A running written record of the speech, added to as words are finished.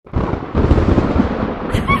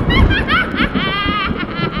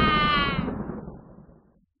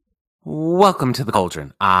Welcome to the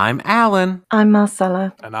Cauldron. I'm Alan. I'm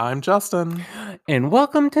Marcella. And I'm Justin. And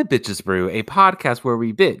welcome to Bitches Brew, a podcast where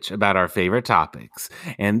we bitch about our favorite topics.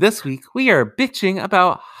 And this week we are bitching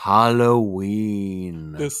about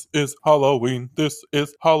Halloween. This is Halloween. This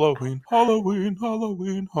is Halloween. Halloween.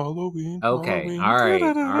 Halloween. Halloween. Okay, Halloween. all right.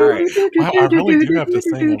 Wow, I really do have to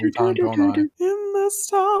sing every time, don't I? In this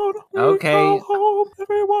town, we Okay. call home.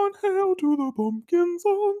 Everyone hail to the pumpkin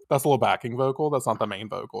song. That's a little backing vocal. That's not the main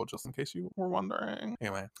vocal, just in case you were wondering.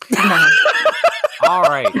 Anyway. All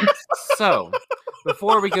right. So,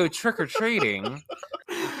 before we go trick-or-treating,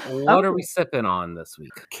 what are we sipping on this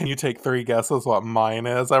week? Can you take 3 guesses what mine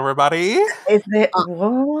is, everybody? Is it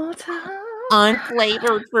water?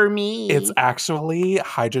 Unflavored for me. It's actually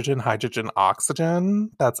hydrogen,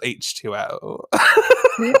 oxygen. That's H2O.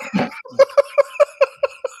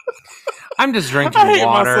 I'm just drinking I hate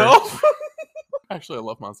water. myself. Actually, I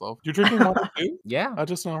love myself. You're drinking water too? Yeah. I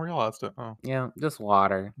just now realized it. Oh. Yeah, just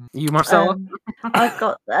water. You, Marcella? I've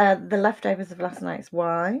got the leftovers of last night's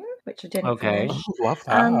wine, which I didn't finish. Oh, love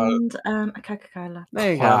that. And a Coca-Cola.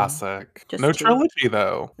 There you go. Classic. Just No two. trilogy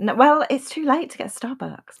though. No, well, it's too late to get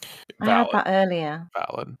Starbucks. I had Valid. that earlier.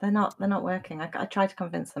 Valid. They're not working. I tried to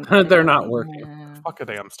convince them. but they They're don't not think- working. Yeah. Fuck a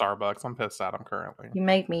damn Starbucks. I'm pissed at them currently. You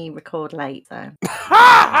made me record late, so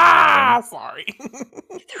Sorry.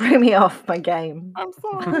 you threw me off my game. I'm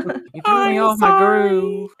sorry. You threw me I'm off my sorry.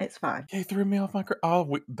 groove. It's fine. You threw me off my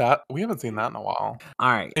we haven't seen that in a while.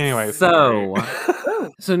 All right. Anyway, so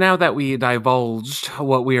Ooh. so now that we divulged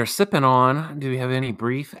what we are sipping on, do we have any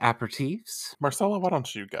brief aperitifs? Marcella, why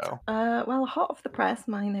don't you go? Well, hot off the press,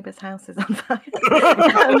 my neighbour's house is on fire.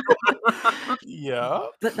 Yeah.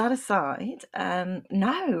 But that aside,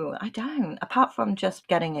 no, I don't. Apart from just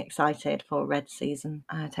getting excited for Red Season,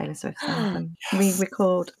 Taylor Swift's album. Yes.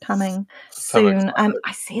 Re-record coming So soon. excited.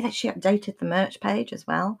 I see that she updated the merch page as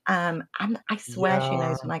well. And I swear she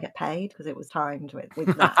knows Yeah. when I get paid because it was timed with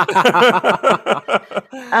that.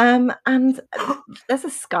 And there's a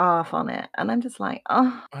scarf on it, and I'm just like,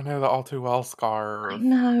 oh, I know the all too well I scarf.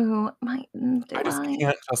 know. Do I just I?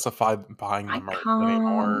 can't justify buying the I merch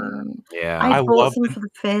anymore. can't. Yeah. I I bought love some the- for the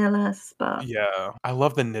Fearless, but Yeah, I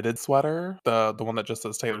love the knitted sweater, the one that just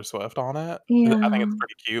says Taylor Swift on it. I think yeah. it's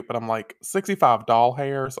pretty cute, but I'm like 65 doll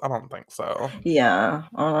hairs. I don't think so. Yeah.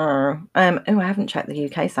 Oh, I haven't checked the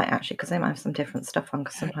UK site actually because they might have some different stuff on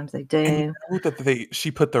because sometimes they And do. you know that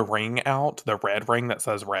she put the ring out, the red ring that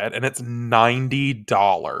says red, and it's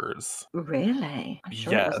 $90. Really? I'm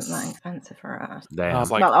sure it wasn't that Yes. expensive for us. And I Damn.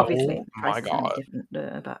 was like, Well, obviously, oh the my price is gonna god, be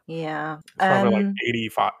different, but yeah. it's probably like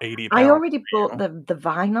 80 I pounds. already bought the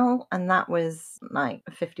vinyl, and that was like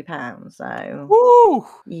 £50. So Woo!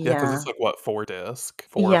 Yeah, because yeah. it's like what 4 disc,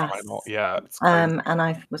 4 Yes. vinyl. Yeah, it's crazy. And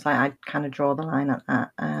I was like, I kind of draw the line at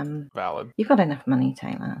that. Valid. You've got enough money,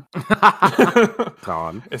 Taylor.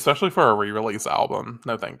 God. Especially for a re-release album.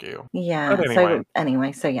 No, thank you. Yeah. But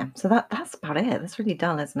So yeah. So that's about it. That's really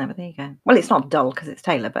dull, isn't it? But there you go. Well, it's not dull because it's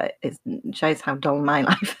Taylor, but it shows how dull my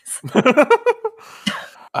life is.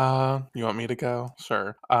 You want me to go?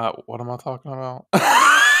 Sure. What am I talking about?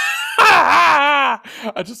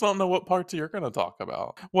 I just don't know what parts you're going to talk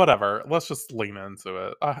about. Whatever. Let's just lean into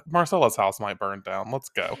it. Marcella's house might burn down. Let's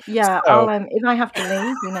go. Yeah, So- I'll if I have to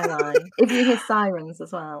leave, you know why. If you hear sirens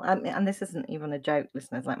as well, and this isn't even a joke,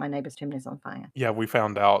 listeners. Like my neighbour's chimney's on fire. Yeah, we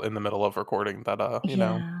found out in the middle of recording that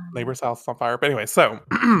Yeah. neighbor's house is on fire. But anyway, so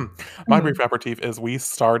my brief aperitif is we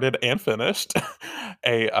started and finished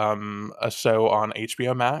a show on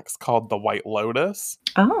HBO Max called The White Lotus.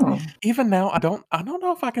 Oh, Even now, I don't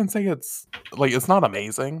know if I can say it's not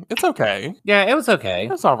amazing. It's okay. Yeah, it was okay.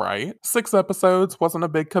 It's all right. 6 episodes wasn't a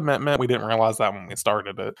big commitment. We didn't realize that when we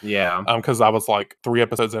started it. Yeah. Because I was like 3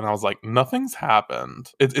 episodes in, I was like, nothing's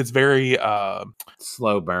happened. It's very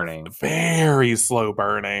Slow burning. very slow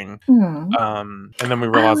burning. hmm. And then we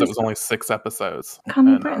realized it was- was only 6 episodes.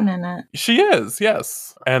 Connie And, Britton in it. She is,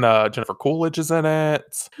 yes. And Jennifer Coolidge is in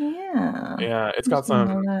it. Yeah. Yeah, it's got Just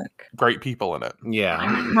having some a look. great people in it. I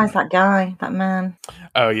Yeah. recognise that guy, that man.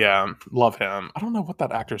 Oh yeah, love him. I don't know what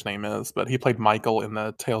that actor's name is, but he played Michael in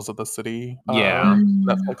the Tales of the City Yeah.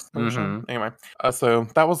 Netflix version. Anyway, so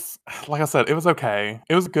that was, like I said, it was okay.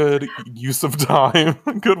 It was good use of time,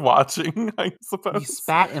 good watching, I You suppose.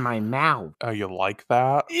 spat in my mouth. Oh, you like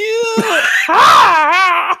that?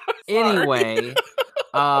 Anyway,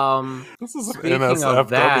 this is an speaking of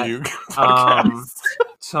that, NSFW podcast.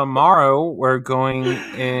 tomorrow we're going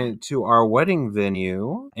into our wedding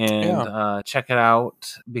venue and check it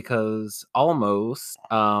out because almost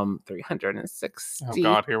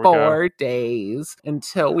 364 days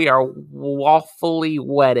until we are lawfully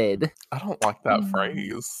wedded. I don't like that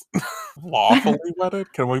phrase. Lawfully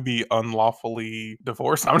wedded? Can we be unlawfully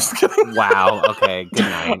divorced? I'm just kidding. Wow. Okay. Good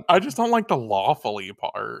night. I just don't like the lawfully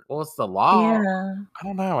part. Well, it's the law. Yeah. I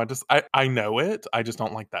don't know. I know it. I just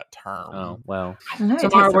don't like that term. Oh, well. I don't know.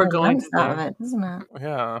 Tomorrow we're going to out of it, doesn't it?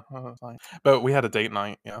 Yeah. But we had a date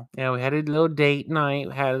night. Yeah. Yeah, we had a little date night.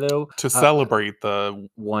 We had a little to celebrate the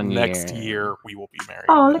 1 next year we will be married.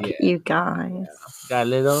 Oh, look at you guys. Yeah. Got a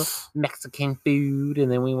little Mexican food,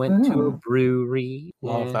 and then we went to a brewery.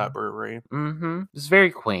 Love that brewery. Mm-hmm. It's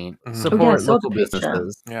very quaint. Mhm. Support local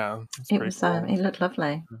businesses. Yeah. It was cool. It looked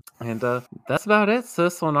lovely. And that's about it,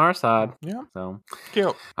 sis, on our side. Yeah. So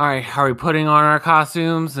cute. All right, are we putting on our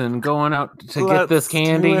costumes and going out to get this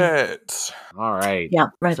candy? Do it. All right. Yeah,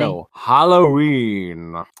 ready. So,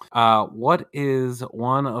 Halloween. What is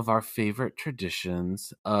one of our favorite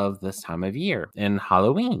traditions of this time of year in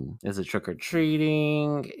Halloween? Is it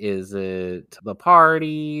trick-or-treating? Is it the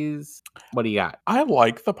parties? What do you got? I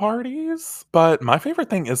like the parties, but my favorite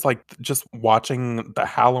thing is like just watching the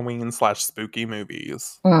Halloween/spooky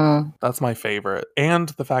movies. That's my favorite. And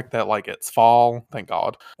the fact that like it's fall, thank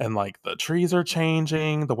God. And like the trees are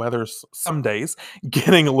changing, the weather's some days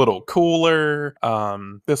getting a little cooler.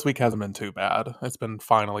 This week hasn't been too bad. It's been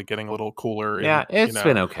finally getting a little cooler. Yeah, it's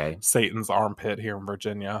been okay. Satan's armpit here in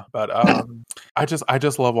Virginia, but I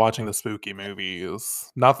just love watching the spooky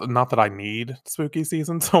movies. Not that I need spooky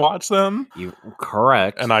season to watch them. You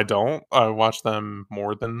correct. And I don't. I watch them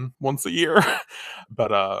more than once a year.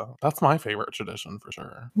 But that's my favorite tradition for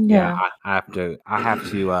sure. Yeah. I have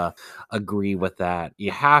to agree with that.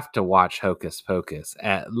 You have to watch Hocus Pocus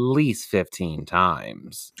at least 15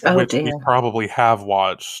 times. Oh, which dear. we probably have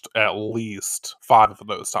watched at least 5 of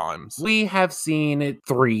those times. We have seen it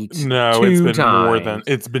two it's been times.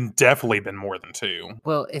 Definitely been more than 2.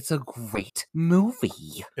 Well, it's a great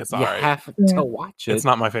movie. It's you alright. have to watch it. It's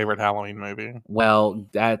not my favorite Halloween movie. Well,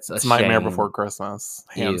 that's a It's shame. Nightmare Before Christmas,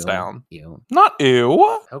 hands down. Ew. Not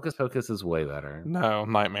ew. Hocus Pocus is way better. No,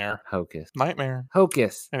 Nightmare. Hocus. Nightmare.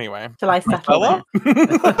 Hocus. Anyway. Shall I settle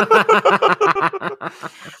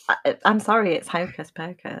it? I'm sorry, it's Hocus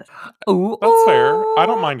Pocus. Ooh, that's fair. I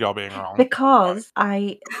don't mind y'all being wrong. Because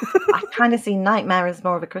I kind of see Nightmare as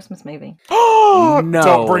more of a Christmas movie. No,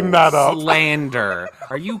 don't bring that up. Slander.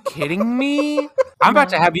 Are you kidding me? I'm about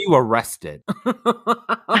to have you arrested.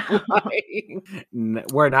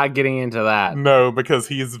 We're not getting into that. No, because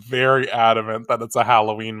he's very adamant that it's a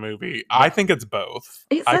Halloween movie. I think it's both.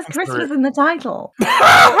 It says Christmas in the title.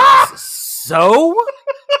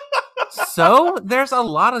 So there's a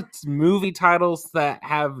lot of movie titles that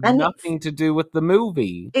have nothing to do with the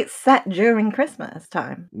movie. It's set during Christmas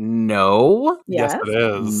time. No. Yes, it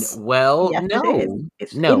is. Yes, no. it is.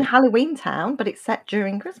 It's in Halloween Town, but it's set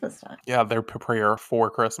during Christmas time. Yeah, they're prepare for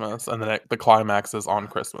Christmas, and then the climax is on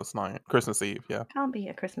Christmas night, Christmas Eve. Yeah, can't be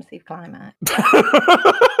a Christmas Eve climax.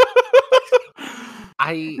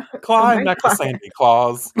 Climax of Santa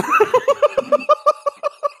Claus.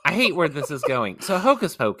 I hate where this is going. So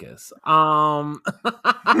Hocus Pocus. You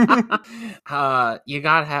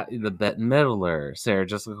gotta have the Bette Midler, Sarah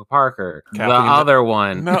Jessica Parker, the other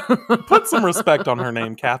one. No, put some respect on her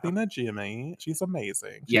name, Kathy Najimy. She's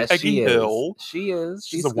amazing. Yes, Peggy she is. Hill. She is.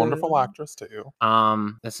 She's a wonderful actress too.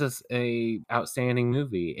 This is a outstanding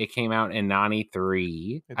movie. It came out in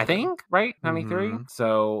 93, I think, right? 93. Mm-hmm.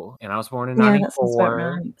 So, and I was born in 94.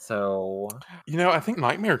 Right. So, I think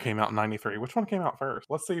Nightmare came out in 93. Which one came out first?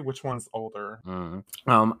 Let's see which one's older.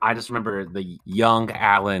 I just remember the young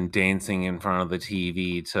Alan dancing in front of the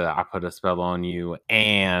TV to "I Put a Spell on You"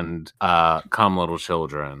 and "Come Little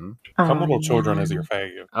Children." Come Little Children is your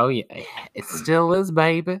fave. Oh yeah, it still is,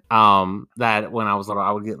 baby. That when I was little, I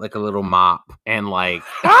would get like a little mop and like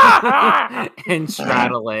and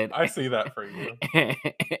straddle it. I see that for you.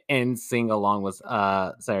 And sing along with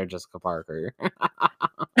Sarah Jessica Parker.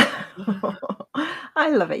 I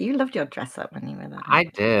love it. You loved your dress up when you were there. I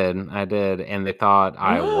did, and they thought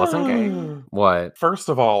I wasn't gay. What? First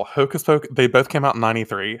of all, Hocus Pocus, they both came out in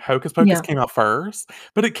 93. Hocus Pocus came out first,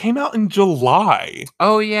 but it came out in July.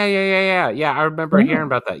 Oh, yeah. I remember hearing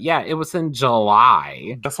about that. Yeah, it was in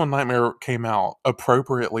July. That's when Nightmare came out,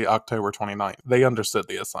 appropriately October 29th. They understood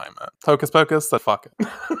the assignment. Hocus Pocus said, fuck it.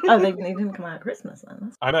 Oh, they didn't come out at Christmas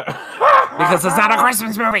then. I know. Because it's not a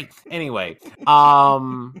Christmas movie. Anyway.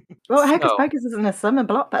 Well, Hocus Pocus isn't a summer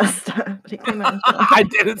blockbuster, but it came out in July. I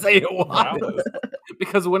didn't say it was. Wow.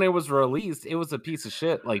 Because when it was released, it was a piece of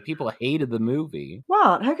shit. Like, people hated the movie.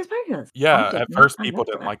 What? Hocus Pocus? I Yeah, at didn't. first I people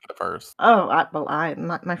loved didn't it. like it at first. Oh,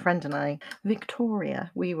 my friend and I, Victoria,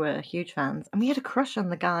 we were huge fans, and we had a crush on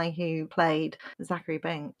the guy who played Zachary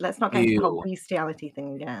Binks. Let's not get into the whole Ew. bestiality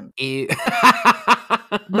thing again. Ew.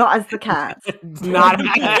 Not as the cat. Not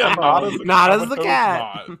Yeah, not I as would the hope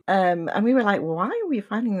cat. not. And we were like, why are we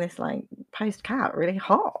finding this like post cat really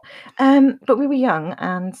hot? But we were young,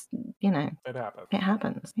 and you know, It happened. it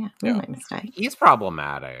happens. Yeah, we all Yeah. make mistakes. He's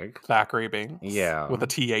problematic. Thackeray Binks. Yeah. With a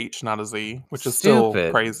TH, not a Z, which is Stupid.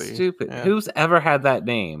 still crazy. Stupid. Yeah. Who's ever had that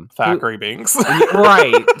name? Thackeray Binks.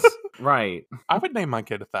 Right. Right. I would name my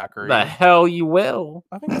kid Thackeray. The hell you will.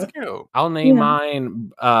 I think it's cute. I'll name Yeah.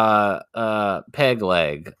 mine Peg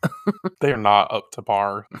Leg. They're not up to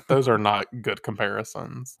par. Those are not good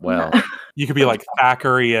comparisons. Well, You could be like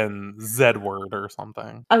Thackeray and Zedward or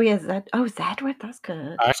something. Oh yeah, Zedward, that's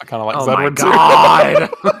good. I actually kind of like oh my Zedward too.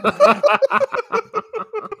 god.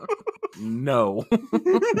 No.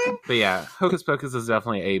 But yeah, Hocus Pocus is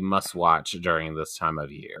definitely a must watch during this time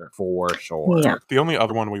of year, for sure. Yeah. The only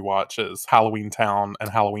other one we watch is Halloween Town and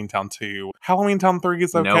Halloween Town 2. Halloween Town 3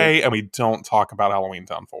 is okay, and we don't talk about Halloween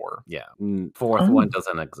Town 4. Yeah. Fourth Oh. one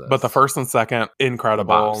doesn't exist. But the first and second,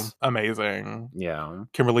 incredible, Bops. amazing. Yeah.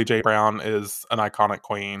 Kimberly J. Brown is an iconic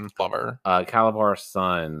queen. Love her. Calabar's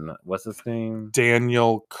son, what's his name?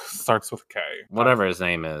 Daniel starts with K. Whatever his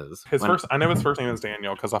name is. I know his first name is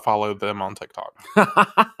Daniel because I followed them on TikTok.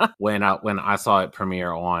 when I saw it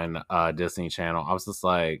premiere on Disney Channel, I was just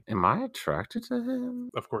like, am I attracted to him?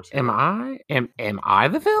 Of course. Am I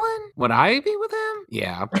the villain? Would I be with him?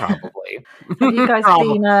 Yeah, probably. Have you guys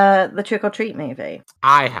Probably. seen the Trick or Treat movie?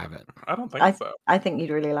 I haven't. I don't think so. I think you'd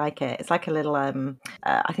really like it. It's like a little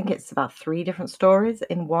I think it's about 3 different stories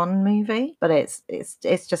in one movie, but it's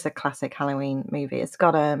just a classic Halloween movie. It's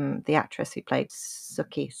got the actress who played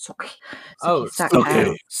Sookie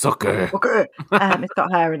Stackhouse. Sucker. It's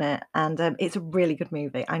got her in it, and it's a really good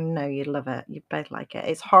movie. I know you'd love it. You'd both like it.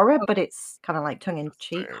 It's horror, but it's kind of like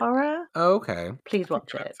tongue-in-cheek Fair. horror. Okay. Please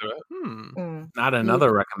watch Back it. to it. Mm. Not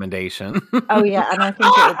another recommendation. Oh yeah, and I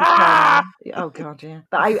think it would become. Oh god, yeah.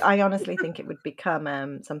 But I honestly think it would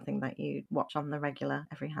become something that you watch on the regular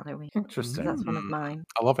every Halloween. Interesting. That's one of mine.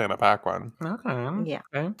 I love Anna Paquin. Okay. Yeah.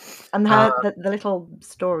 Okay. And the little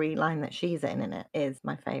storyline that she's in it is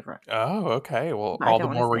my favorite. Oh, okay. Well, But I all the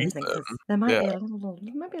don't more want to say reason. anything 'cause there might Yeah.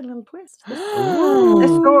 be a little twist.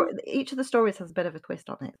 Ooh. Each of the stories has a bit of a twist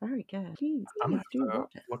on it. Very good. Please I'm gonna do have to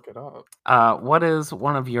watch it. look it up. What is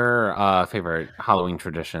one of your favorite Halloween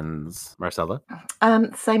traditions, Marcella?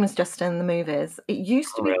 Same as just in the movies. It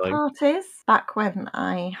used to be Really? parties back when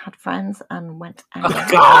I had friends and went out. Oh,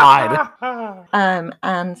 God.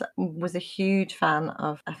 And was a huge fan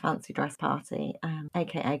of a fancy dress party,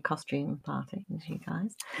 aka costume party, as you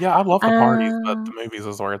guys. Yeah, I love the parties, but Uh, the movies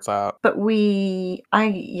is where it's at. But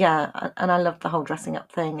and I loved the whole dressing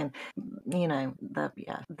up thing, and you know the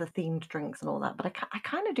themed drinks and all that. But I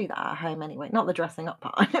kind of do that at home anyway. Not the dressing up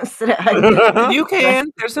part. I don't sit at home. You can.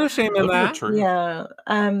 There's no shame in Look at that. the truth. Yeah.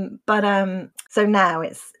 But so now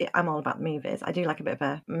I'm all about movies. I do like a bit of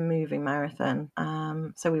a movie marathon.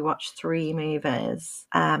 So we watched 3 movies,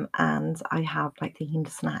 and I have like themed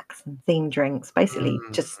snacks and themed drinks. Basically,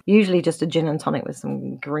 usually just a gin and tonic with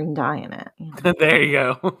some green dye in it. You know. There you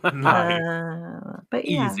go. Nice. But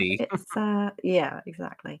yeah, Easy. it's yeah,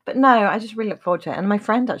 exactly. But no, I just really look forward to it. And my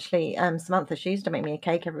friend actually, Samantha, she used to make me a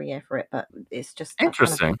cake every year for it, but it's just kind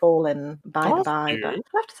Interesting. of fallen by Oh, the that's by. But cute.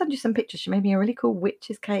 I'll have to send you some pictures. She made me a really cool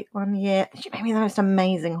witch's cake one year. She made me the most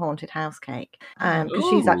amazing haunted house cake. Because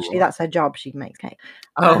she's actually, Ooh. that's her job. She makes cake.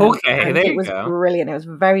 Oh, okay. And There it you was go. brilliant. It was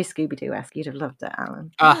very Scooby-Doo-esque. You'd have loved it,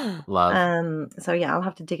 Alan. Love. So yeah, I'll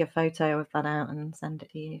have to dig a photo of that out and send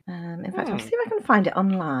it to you. In fact, I'll Hmm. see if I can find it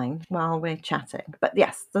online while we're chatting. But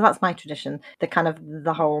yes, so that's my tradition.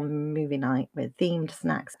 The whole movie night with themed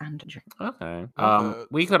snacks and drinks. Okay. Love it.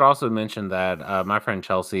 We could also mention that my friend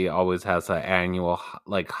Chelsea always has an annual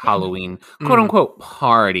like Halloween Mm. quote unquote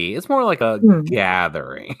party. It's more like a Mm.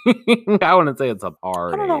 gathering. I wouldn't say it's a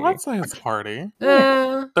party. I don't know. I'd say it's a party.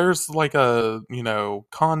 Eh, There's like a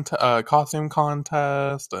costume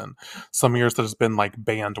contest, and some years there's been like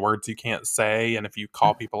banned words you can't say, and if you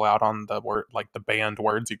call people out on the word like the banned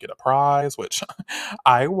words, you get a prize, which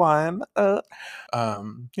I won.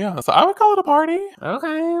 Yeah, so I would call it a party.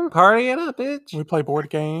 okay, party it up, bitch. We play board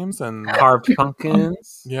games and Carved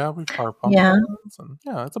pumpkins. yeah, we carve Yeah. pumpkins, and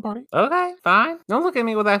yeah, it's a party. Okay, fine. Don't look at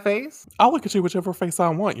me with that face. I'll look at you whichever face I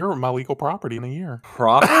want. You're my legal property in a year.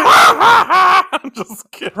 Prop I'm just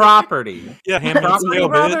kidding. property. Yeah, hand me Property scale,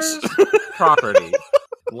 brothers. bitch. property?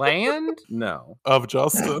 Land? No. Of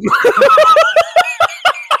Justin.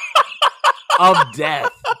 Of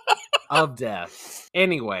death. Of death.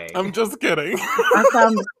 Anyway. I'm just kidding.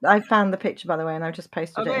 I found the picture, by the way, and I've just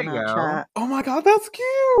posted it in our chat. Oh my god, that's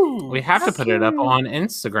cute. We have to That's put it up cute. on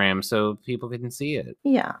Instagram so people can see it.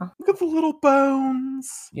 Yeah. Look at the little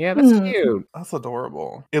bones. Yeah, that's Hmm. cute. That's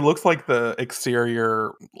adorable. It looks like the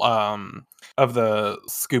exterior of the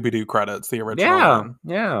Scooby-Doo credits, the original one.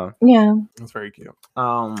 Yeah. Yeah. It's very cute.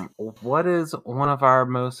 What is one of our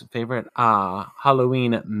most favorite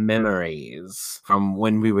Halloween memories from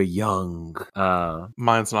when we were young?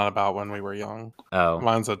 Mine's not about when we were young. Oh.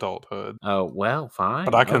 Mine's adulthood. Oh, well, fine.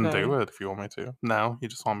 But I can okay. do it if you want me to. No, you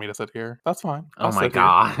just want me to sit here. That's fine. Oh I'll my sit here.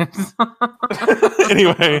 god.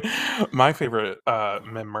 Anyway, my favorite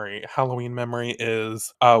Halloween memory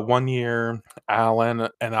is 1 year Alan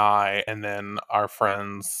and I and then our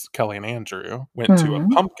friends Kelly and Andrew went to a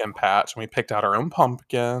pumpkin patch and we picked out our own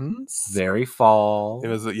pumpkins. Very fall. It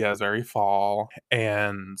was very fall,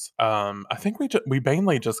 and I think we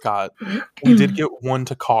mainly just got we did get one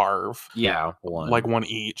to carve. Yeah, one. Like one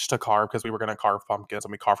each to carve because we were going to carve pumpkins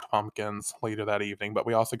and we carved pumpkins later that evening, but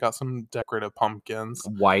we also got some decorative pumpkins.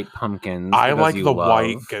 White pumpkins. I like the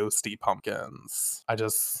white love. ghosty pumpkins.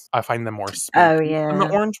 I find them more spooky Oh, yeah. than the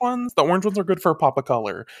orange ones. The orange ones are good for a pop of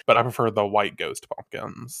color, but I prefer the white ghost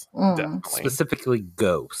pumpkins. Definitely. Specifically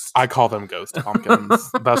ghost. I call them ghost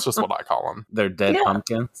pumpkins. That's just what I call them. They're dead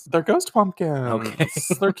pumpkins. They're ghost pumpkins. Okay.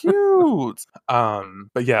 They're cute.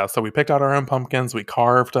 But yeah, so we picked out our own pumpkins, we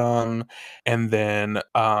carved them, and then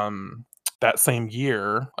that same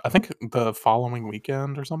year, I think the following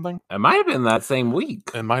weekend or something. It might have been that same week.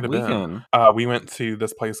 It might have been. We went to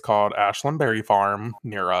this place called Ashland Berry Farm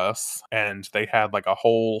near us, and they had like a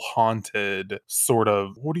whole haunted sort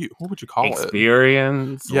of what would you call it?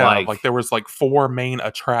 Experience. Yeah, like there was like 4 main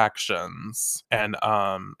attractions, and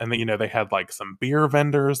then they had like some beer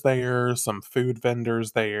vendors there, some food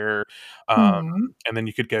vendors there, and then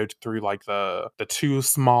you could go through like the 2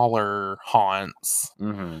 smaller haunts.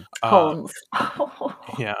 Haunts.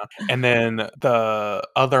 Yeah, and then the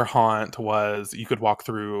other haunt was you could walk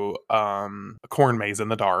through a corn maze in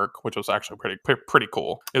the dark, which was actually pretty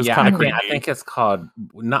cool. It was kind of creepy. I think it's called.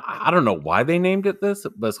 I don't know why they named it this,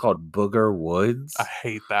 but it's called Booger Woods. I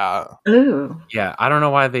hate that. Ooh. Yeah, I don't know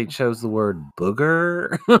why they chose the word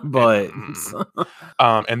booger, but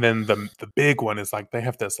and then the big one is like they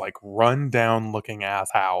have this like rundown looking ass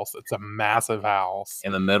house. It's a massive house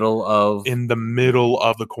in the middle of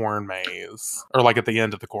the corn maze, or like at the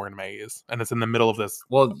end of the corn maze, and it's in the middle of this.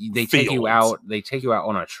 Well, they take you out. They take you out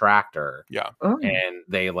on a tractor. Yeah, and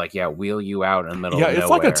they wheel you out in the middle. Yeah, of it's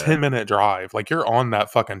nowhere. like a 10-minute drive. Like you're on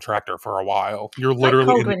that fucking tractor for a while. You're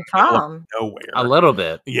literally in the middle of nowhere. A little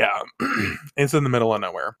bit. Yeah, it's in the middle of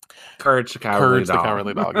nowhere. Courage the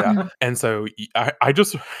Cowardly Dog. Yeah. And so I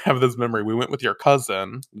just have this memory. We went with your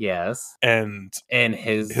cousin. Yes. And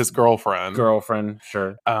his girlfriend.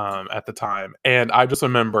 Sure. At the time, and I just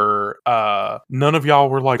remember none of y'all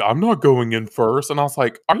were like, I'm not going in first. And I was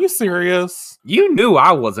like, are you serious? You knew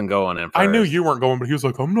I wasn't going in first. I knew you weren't going, but he was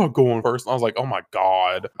like, I'm not going first. And I was like, oh my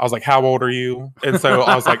God. I was like, how old are you? And so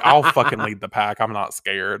I was like, I'll fucking lead the pack. I'm not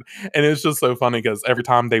scared. And it's just so funny because every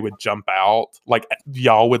time they would jump out, like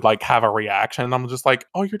y'all would like have a reaction. And I'm just like,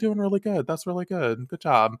 oh, you're doing really good. That's really good. Good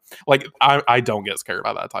job. Like I don't get scared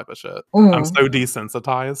by that type of shit. I'm so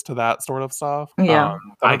desensitized to that sort of stuff. Yeah.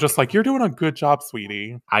 I'm just like, you're doing a good job,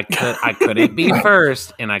 sweetie. I couldn't be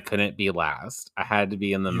first and I couldn't be last. I had to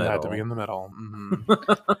be in the middle. You had to be in the middle.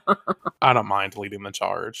 Mm-hmm. I don't mind leading the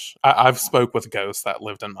charge. I've spoke with ghosts that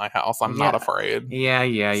lived in my house. I'm not afraid.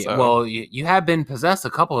 Yeah. So. Well, you have been possessed a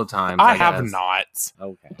couple of times. I have not.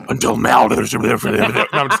 Okay. Until now. No,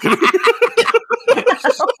 I'm just kidding.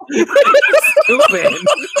 Stupid.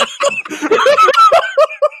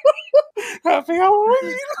 Happy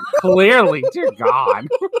Halloween. Clearly, dear God.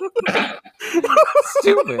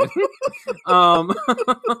 Stupid.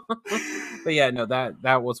 But yeah, no,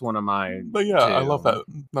 that was one of my. But yeah, I love that.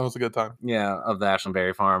 That was a good time. Yeah, of the Ashland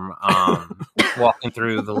Berry Farm. Walking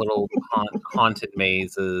through the little haunted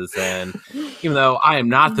mazes, and even though I am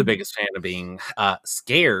not the biggest fan of being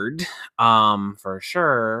scared, for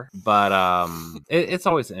sure, but it's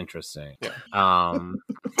always interesting. Yeah.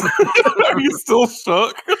 Are you still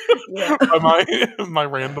shook by my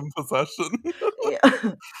random possession?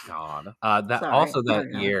 Yeah. God.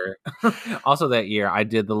 Sorry. That year I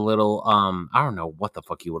did the little I don't know what the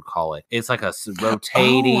fuck you would call it. It's like a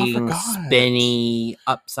rotating, spinny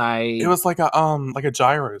upside. It was like a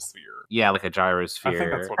gyrosphere. like a I think that's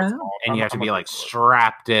gyrosphere. what it's Oh. called. And you have to I'm be gonna like Google it.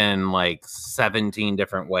 strapped in like 17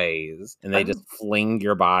 different ways, and they just fling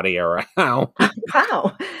your body around.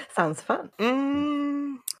 Wow, sounds fun.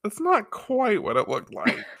 It's not quite what it looked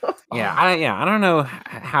like. Yeah, I don't know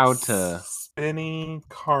how to. Spinny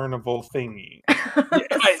carnival thingy.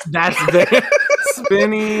 That's the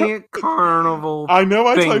spinny carnival. I know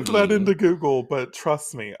I typed that thingy. into Google, but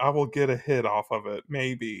trust me, I will get a hit off of it.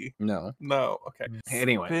 Maybe. No. Okay.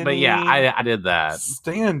 Anyway, but yeah, I did that.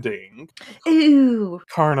 Standing Ew.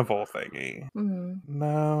 carnival thingy. Mm.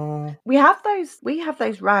 No. We have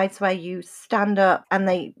those rides where you stand up and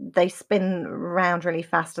they spin around really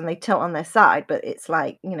fast and they tilt on their side, but it's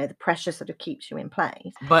like, the pressure sort of keeps you in place.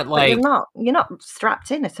 But But like, you're not strapped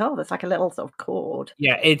in at all. There's like a little sort of cord.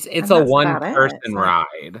 yeah, it's And a that's one about it. person It's like-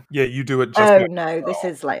 ride. Yeah, you do it just Oh like no, this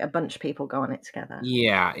is like a bunch of people go on it together.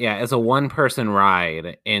 Yeah, it's a one person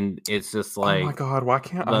ride, and it's just like oh my god, why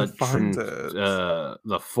can't I find it?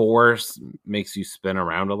 the force makes you spin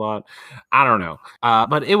around a lot. I don't know,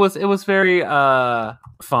 but it was very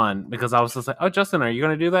fun because I was just like, oh, Justin, are you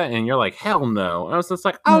gonna do that? And you're like, hell no. And I was just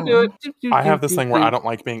like, I'll do it. I have this thing where I don't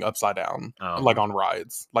like being upside down, Oh. like on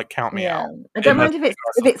rides. Like count me out. I don't And mind if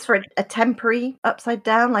it's for a temporary upside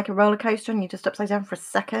down, like a roller coaster, and you're just upside down for a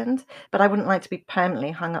second. But I wouldn't like to be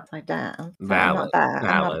permanently hung upside down. So Valid. I'm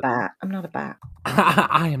not a bat. I'm not a bat.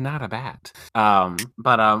 I am not a bat.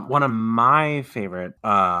 But one of my favorite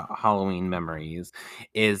Halloween memories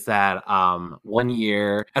is that one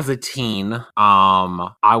year as a teen,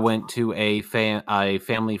 I went to a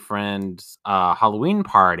family friend's Halloween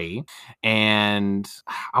party, and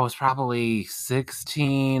I was probably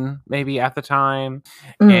 16 maybe at the time,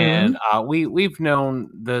 and we've known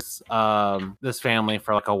this this family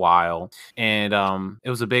for like a while, and it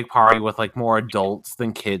was a big party with like more adults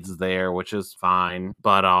than kids there, which is fine.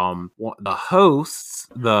 But the hosts,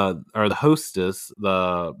 the hostess,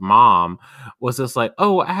 the mom was just like,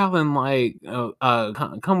 oh, Alan, like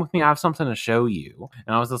come with me, I have something to show you.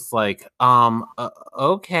 And I was just like,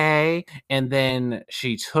 okay. And then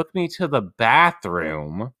she took me to the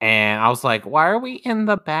bathroom, and I was like, why are we in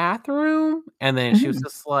the bathroom? And then she was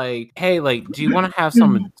just like, hey, like, do you want to have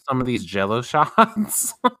some of these Jello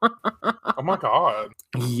shots? Oh my god.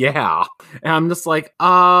 Yeah. And I'm just like,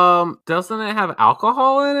 doesn't it have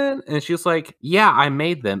alcohol in it? And she's like, yeah, I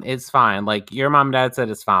made them. It's fine. Like, your mom and dad said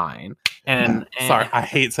it's fine. And sorry, I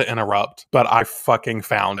hate to interrupt, but I fucking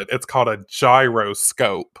found it. It's called a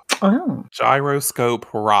gyroscope. Oh. Gyroscope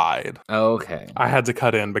ride. Okay. I had to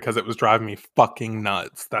cut in because it was driving me fucking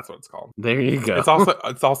nuts. That's what it's called. There you go.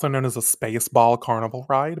 It's also known as a space ball carnival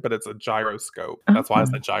ride, but it's a gyroscope. That's why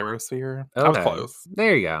it's a gyrosphere. I was close.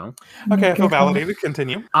 There you go. Okay, I feel validated.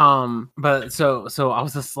 Continue. But so I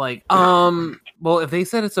was just like, well, if they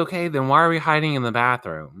said it's okay, then why are we hiding in the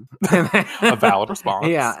bathroom? A valid response.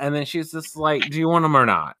 Yeah, and then she's just like, do you want them or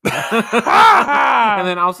not? And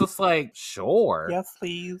then I was just like, sure. Yes,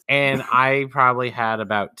 please. And I probably had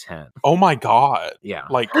about 10. Oh my god. Yeah.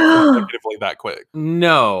 Like consecutively that quick.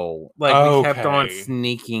 No. Like we kept on Okay.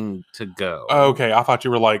 sneaking to go. Okay, I thought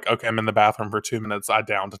you were like, okay, I'm in the bathroom for 2 minutes. I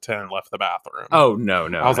downed to 10 and left the bathroom. Oh no.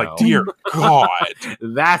 I was like, dear God.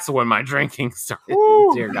 That's when my drinking started.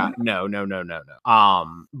 Woo. Dear God. No.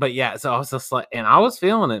 But yeah, so I was just like, and I was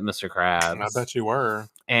feeling it, Mr. Krabs. I bet you were.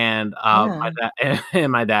 And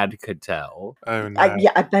my dad could tell. Oh no.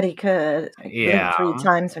 Yeah, I bet he could. Yeah. 3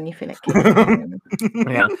 times when you feel it kicking in.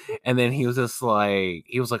 Yeah. And then he was just like,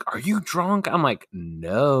 are you drunk? I'm like,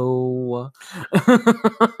 no.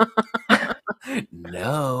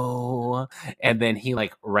 No. And then he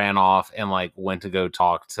like ran off and like went to go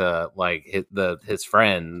talk to like his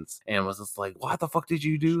friends, and was just like, why the fuck did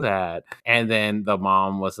you do that? And then the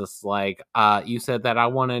mom was just like, you said that I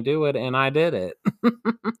want to do it, and I did it. Oh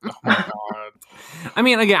my god. I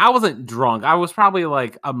mean, again, I wasn't drunk. I was probably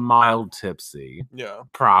like a mild tipsy. Yeah.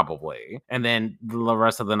 Probably. And then the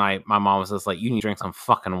rest of the night, my mom was just like, you need to drink some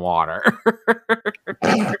fucking water.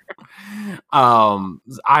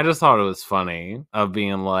 I just thought it was funny of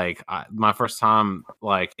being like, my first time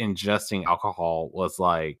like ingesting alcohol was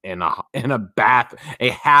like in a bath, a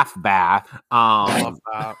half bath, Love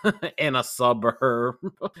that. in a suburb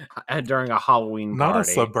during a Halloween Not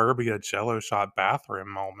party. a suburbia Jello shot bathroom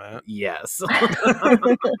moment. Yes.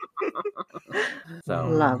 So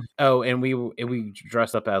Love. Oh, and we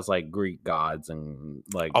dressed up as like Greek gods and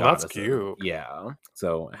like Oh, that's goddesses. cute. Yeah.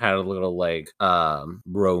 So had a little like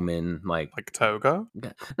Roman like toga?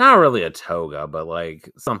 not really a toga, but like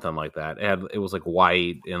something like that. It was like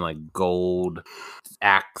white and like gold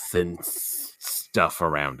accents stuff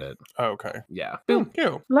around it. Okay. Yeah.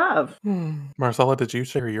 Cute. Love. Marcella, did you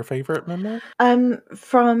share your favorite memory?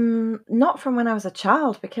 Not from when I was a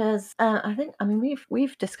child, because I mean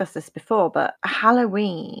we've discussed this before, but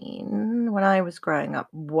Halloween when I was growing up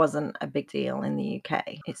wasn't a big deal in the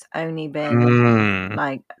UK. It's only been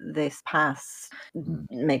like this past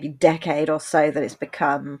maybe decade or so that it's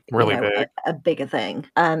become really big. a bigger thing.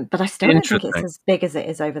 But I still don't think it's as big as it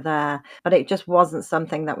is over there. But it just wasn't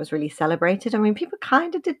something that was really celebrated. I mean, people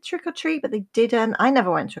kind of did trick or treat, but they didn't. I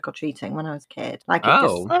never went trick or treating when I was a kid. Like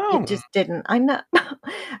it just didn't. I know.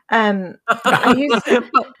 But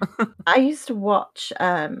I used to watch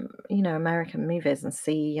American movies and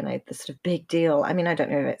see the sort of big deal. I mean, I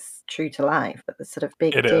don't know if it's true to life, but the sort of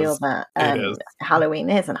big deal that Halloween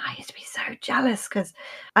is, and I used to be so jealous because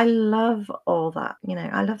I love all that.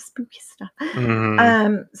 I love spooky stuff.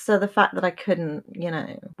 So the fact that I couldn't,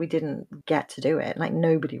 we didn't get to do it, like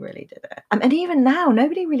nobody really did it, and even now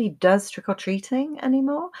nobody really does trick or treating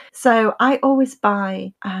anymore. So I always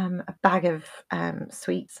buy a bag of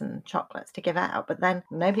sweets and chocolates to give out, but then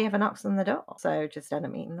nobody ever knocks on the door, so just end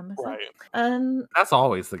up eating them myself. Right. That's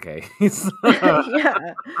always the case. Yeah.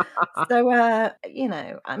 So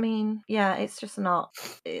I mean, yeah, it's just not.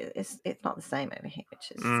 It's not the same over here,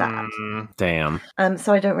 which is sad. Damn.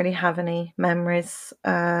 So I don't really have any memories.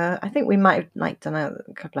 I think we might have done a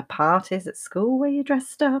couple of parties at school where you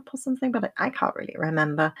dressed up or something, but I can't really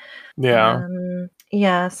remember. Yeah.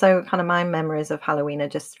 Yeah, so kind of my memories of Halloween are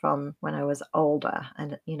just from when I was older,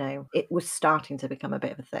 and it was starting to become a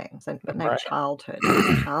bit of a thing. So, but no childhood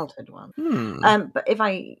one. But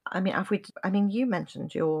I mean, you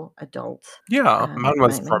mentioned your adult. Yeah, mine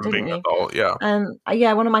was moment, from being you? adult. Yeah.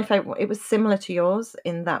 Yeah, one of my favorite. It was similar to yours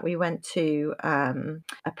in that we went to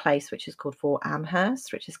a place which is called Fort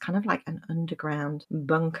Amherst, which is kind of like an underground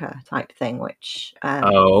bunker type thing, which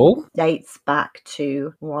dates back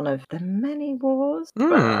to one of the many wars.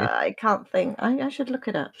 But I can't think. I should look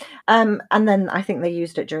it up. And then I think they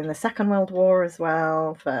used it during the Second World War as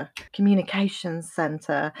well for communications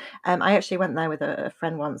center. I actually went there with a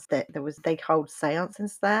friend once. That they hold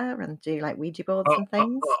seances there and do like Ouija boards and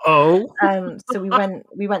things. So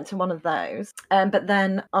we went to one of those. But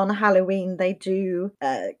then on Halloween they do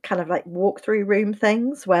kind of like walkthrough room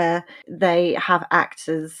things where they have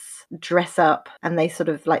actors dress up and they sort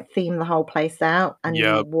of like theme the whole place out, and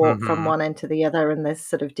you walk from one end to the other, and there's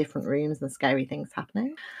sort of different rooms and scary things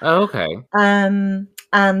happening. Okay. And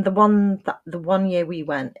the one year we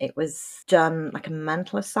went, it was done like a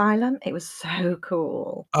mental asylum. It was so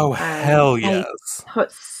cool. Oh, hell yes. They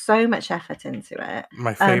put so much effort into it.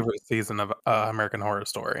 My favorite season of American Horror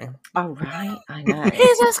Story. Oh, right. I know.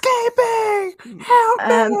 He's escaping! Help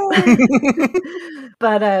me!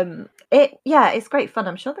 But it's great fun.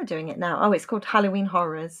 I'm sure they're doing it now. Oh, it's called Halloween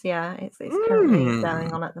Horrors. Yeah, it's currently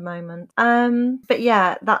going on at the moment. But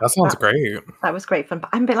yeah, that sounds great. That was great fun. But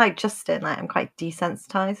I'm a bit like Justin. Like I'm quite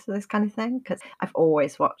desensitized to this kind of thing because I've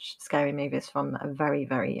always watched scary movies from a very,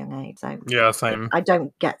 very young age. So yeah, same. I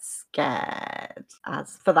don't get scared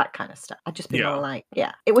as for that kind of stuff. I just be more like,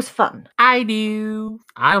 yeah, it was fun. I do.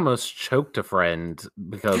 I almost choked a friend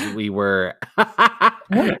because we were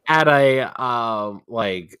at a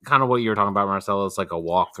like kind of what you were talking about, Marcella. It's like a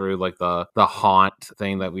walkthrough, like the haunt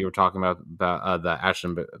thing that we were talking about the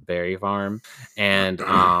Ashton Berry farm, and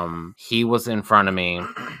he was in front of me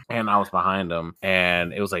and I was behind him,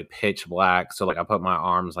 and it was like pitch black. So like I put my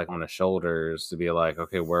arms like on his shoulders to be like,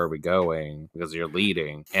 okay, where are we going? Because you're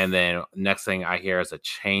leading. And then next thing I hear is a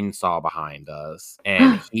chainsaw behind us,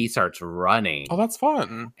 and he starts running. Oh, that's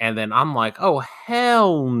fun. And then I'm like, oh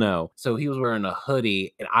hell no. So he was wearing a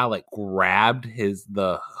hoodie, and I like grabbed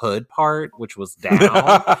the hood part, which was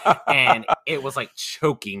down, and it was like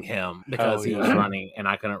choking him because he was running, and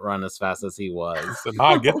I couldn't run as fast as he was. So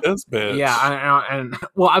I get this bitch. Yeah, and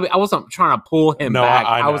well, I wasn't trying to pull him back.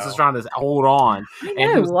 I was just trying to hold on.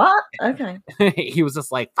 And what? Okay. He was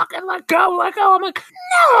just like, fucking let go. I'm like,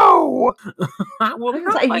 no. I will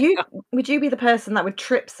not let go. Would you be the person that would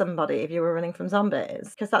trip somebody if you were running from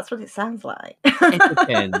zombies? Because that's what it sounds like. It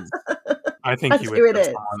depends. I think you would trip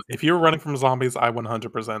someone. If you were running from zombies, I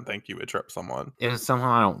 100% think you would trip someone. If it's someone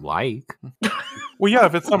I don't like. Well, yeah,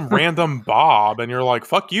 if it's some random Bob and you're like,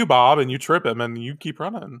 fuck you, Bob, and you trip him and you keep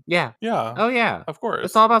running. Yeah. Yeah. Oh, yeah. Of course.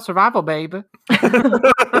 It's all about survival, baby.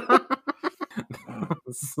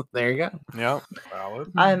 There you go. Yep.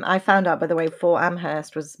 Valid. I found out, by the way, Fort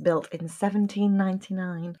Amherst was built in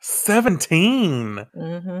 1799. 17.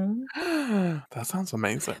 Mm-hmm. That sounds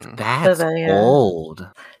amazing. That's old.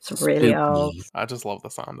 It's really old. I just love the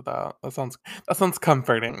sound of that. That sounds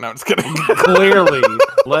comforting. No, I'm just kidding. Clearly,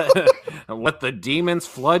 let the demons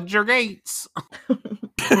flood your gates.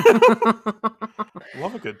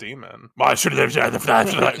 Love a good demon. I should have lived the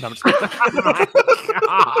flash. No, I'm just kidding.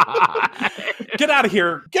 Get out of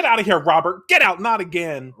here. Get out of here, Robert. Get out. Not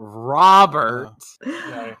again. Robert.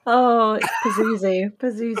 Yeah. Oh, it's Pazuzu.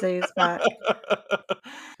 Pazuzu is back.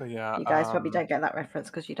 But yeah, You guys probably don't get that reference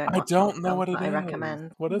because you don't. I watch don't know film, what it but is. I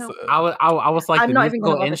recommend. What is No. it? I was like, I'm the not even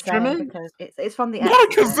musical going to instrument? because it's from the Not a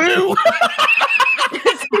Exorcist. kazoo.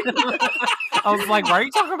 I was like, why are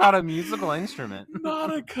you talking about a musical instrument?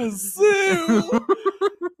 Not a kazoo.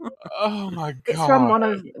 Oh my god! It's from one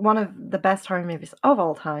of the best horror movies of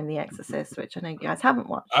all time, The Exorcist, which I know you guys haven't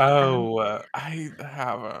watched. Oh, I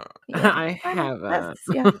haven't. Yeah. I haven't. That's-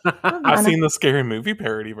 yeah. I've seen the Scary Movie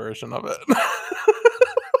parody version of it.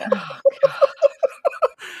 Oh,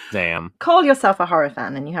 Damn. call yourself a horror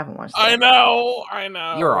fan and you haven't watched it. I know.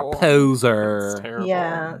 You're a poser. It's terrible.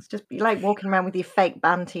 Yeah, it's just like walking around with your fake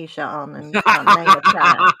band t-shirt on and you can't name a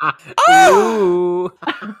track. Ooh.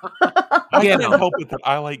 I Yeah. can't help it that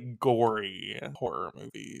I like gory horror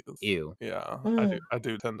movies. Ew. Yeah, Mm. I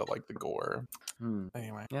do tend to like the gore. Hmm.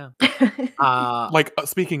 Anyway, Yeah. like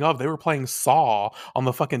speaking of, they were playing Saw on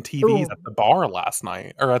the fucking TVs Ooh. at the bar last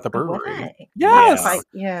night, or at the Oh, were brewery. they? Yes. That's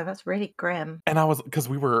yeah, that's really grim. And I was, because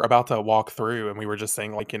we were about to walk through and we were just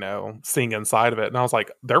saying, like, seeing inside of it. And I was like,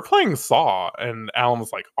 they're playing Saw. And Alan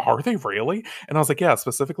was like, are they really? And I was like, yeah,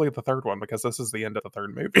 specifically the third one, because this is the end of the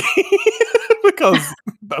third movie. Because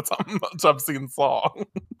that's how much I've seen Saw.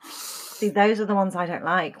 See, those are the ones I don't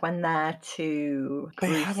like when they're too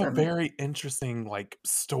They have a gruesome. very interesting, like,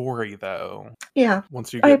 story, though. Yeah,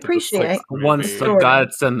 Once you I get to the appreciate sixth Once movie. the Story.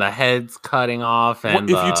 guts and the heads cutting off, Well, and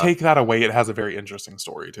if you take that away, it has a very interesting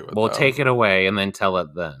story to it. we'll though. take it away and then tell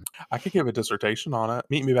it then. I could give a dissertation on it.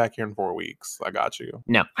 Meet me back here in 4 weeks. I got you.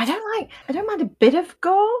 I don't mind a bit of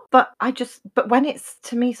gore, but but when it's,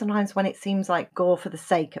 to me, sometimes when it seems like gore for the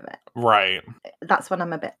sake of it, Right. that's when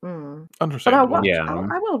I'm a bit. But I'll Understandable. watch. Yeah.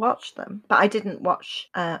 I will watch them, but I didn't watch.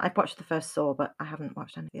 I've watched the first Saw, but I haven't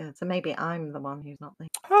watched any of the others. So maybe I'm the one who's not the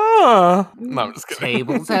No, I'm just kidding.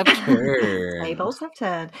 Tables have turned. tables have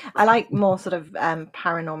turned. I like more sort of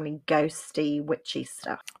paranormally ghosty, witchy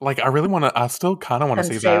stuff. Like, I really want to. I still kind of want to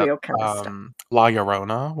And see serial that. killer stuff. La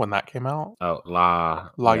Llorona, when that came out. Oh, La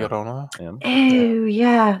La yeah. Llorona, Oh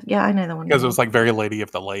yeah, I know the one. because it was like very Lady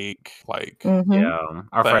of the Lake. Like, Mhm. Yeah,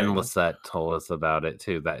 our friend thing. Lisette told us about it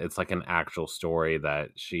too. That it's like an actual story that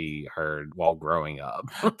she heard while growing up.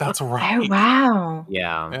 that's right. Oh wow,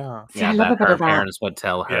 Yeah, Yeah. See, I love that a bit her of that. parents would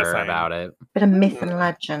tell Yeah, her same. about it. bit of myth and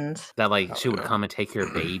legend. That like she would Okay. come and take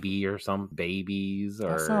your baby or some babies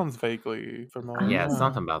or That sounds vaguely familiar. yeah, Oh.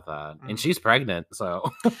 something about that. And Mm. she's pregnant, so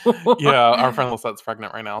Yeah, our friend Lisette's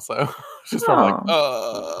pregnant right now, so she's probably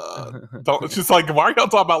like, don't. She's like, why are y'all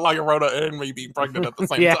talking about La Llorona and me being pregnant at the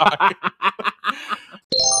same yeah. time?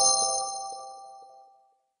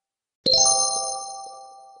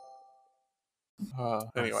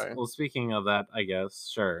 Anyway, Well, speaking of that, I guess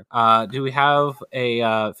sure. Do we have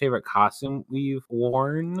a favorite costume we've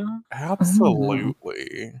worn?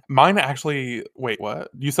 absolutely. Mine actually. Wait, what?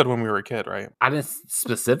 You said when we were a kid, right? I didn't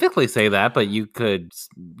specifically say that, but you could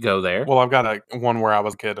go there. Well, I've got one where I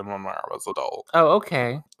was a kid and one where I was adult. Oh,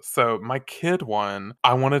 okay. So my kid one,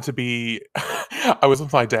 I wanted to be. I was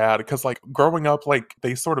with my dad because, like, growing up, like,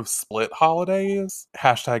 they sort of split holidays.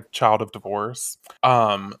 #child of divorce.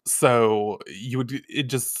 So it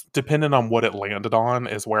just depended on what it landed on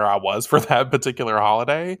is where I was for that particular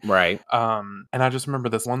holiday. Right. And I just remember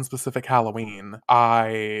this one specific Halloween.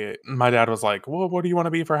 My dad was like, "Well, what do you want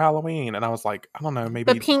to be for Halloween?" And I was like, "I don't know,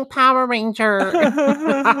 maybe Pink Power Ranger.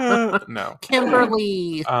 no."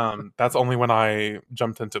 Kimberly. That's only when I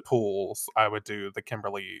jumped into pools I would do the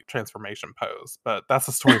Kimberly transformation pose, but that's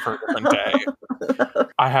a story for a different day.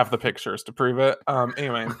 I have the pictures to prove it.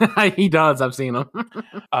 Anyway, He does. I've seen him.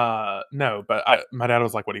 no, but my dad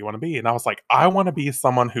was like, "What do you want to be?" And I was like, "I want to be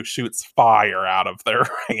someone who shoots fire out of their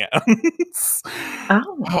hands."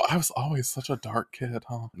 Oh. I was always such a dark kid,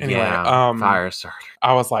 huh? Anyway, yeah. Fire starter.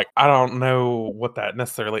 I was like, I don't know what that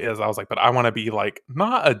necessarily is. I was like, but I want to be like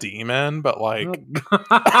not a demon, but like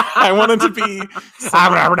I wanted to be.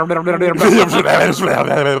 That's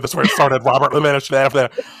where it started, Robert.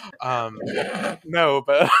 No,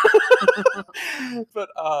 but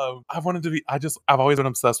I wanted to be. I've always been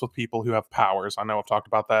obsessed with people who have powers. I know I've talked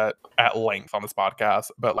about that at length on this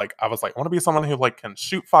podcast, but like I was like, I want to be someone who like can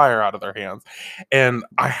shoot fire out of their hands. And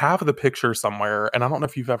I have the picture somewhere, and I don't know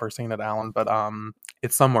if you've ever seen it, Alan, but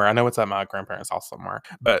it's somewhere. I know it's at my grandparents' house somewhere.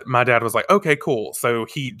 But my dad was like, okay, cool. So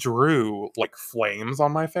he drew like flames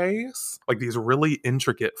on my face, like these really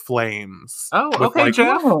intricate flames. Oh, with, okay, like,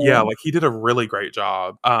 Jeff. yeah, like he did a really great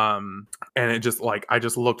job. And it just like I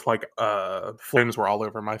just looked like flames were all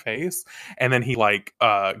over my face. And then he like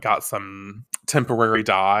got some temporary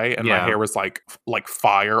dye, and my Yeah. hair was like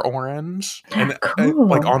fire orange. And Cool.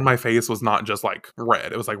 like on my face was not just like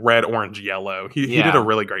red, it was like red, orange, yellow. He did Yeah. a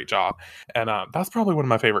really great job. And that's probably one of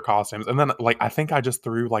my favorite costumes. And then like I think I just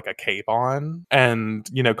threw like a cape on and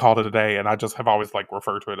called it a day. And I just have always like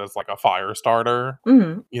referred to it as like a fire starter.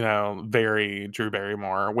 Mhm. Very Drew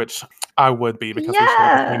Barrymore, which I would be because we share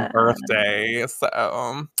the same Yeah. birthday.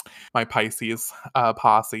 So my Pisces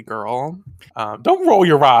posse girl. Don't roll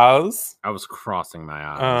your eyes. I was crossing my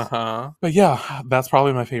eyes. But yeah, that's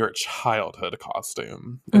probably my favorite childhood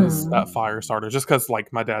costume is that fire starter. Just because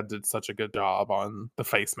like my dad did such a good job on the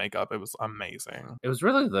face makeup, it was amazing. It was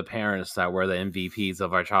really the parents that were the MVPs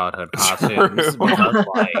of our childhood True. costumes because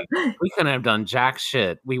like we couldn't have done jack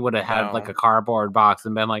shit. We would have had like No. a cardboard box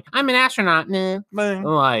and been like, "I'm an astronaut," nah. Man,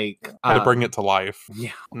 Like had to bring it to life.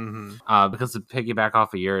 Yeah. Mhm. Because to piggyback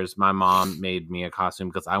off of yours, my mom made me a costume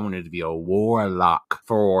because I wanted to be a warlock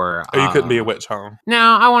for. Oh, you couldn't be a witch, huh?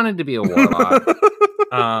 No, I wanted to be a warlock.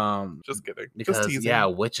 Just kidding. Because Just teasing. yeah,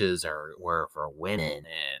 witches were for winning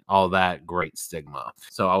and all that great stigma.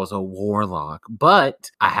 So I was a warlock,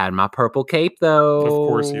 but I had my purple cape though. Of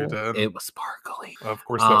course you did. It was sparkly. Of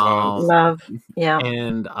course it was. Love. Yeah.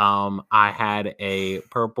 And I had a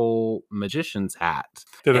purple magician's hat.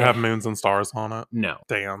 Did it and- have moons and stars on it? No,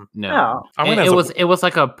 Damn. no. Oh. I went And as it a- was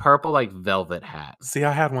like a purple like velvet hat. See,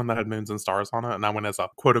 I had one that had moons and stars on it, and I went as a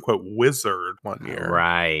quote unquote wizard one year.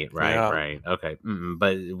 Right. Yeah. Okay.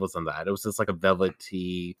 But it wasn't that. It was just like a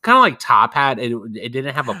velvety, kind of like top hat. It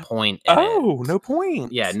didn't have a point in Oh, it. no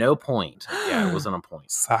point. Yeah, no point. Yeah, it wasn't a point.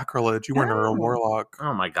 Sacrilege. You weren't a real Oh. warlock.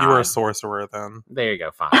 Oh my god. You were a sorcerer then. There you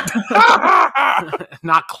go, fine. I'm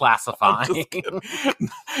Not classifying. just kidding.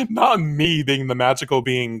 Not me being the magical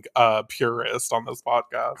being purist on this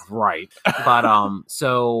podcast. Right. But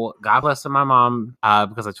so God bless my mom,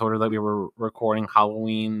 because I told her that we were recording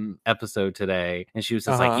Halloween episode today, and she was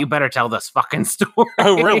just like, Uh-huh. "You better tell this fucking story."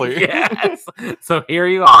 Oh, really? Yes. So here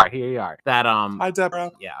you are. That Hi,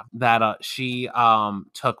 Deborah. yeah, that she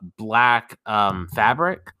took black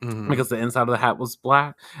fabric Mhm. because the inside of the hat was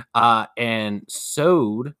black, and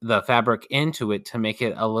sewed the fabric into it to make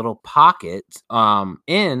it a little pocket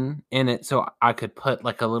in it, so I could put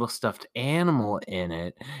like a little stuffed animal in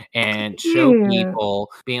it and show Cute.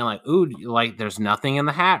 people, being like, "Ooh, like there's nothing in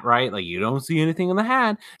the hat, right? Like you don't see anything in the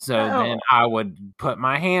hat." So then I would put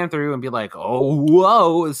my hand through and be like, "Oh,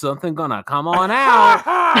 whoa, is something gonna come on out?"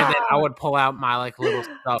 And then I would pull out my like little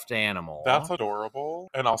stuffed animal. That's adorable.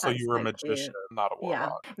 And also, That's you were a so magician, cute. not a Yeah.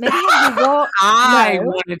 warlock. Maybe he wore. I No.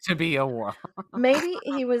 wanted to be a warlock. Maybe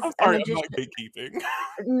he was I'm a sorry, I'm magician. not gatekeeping.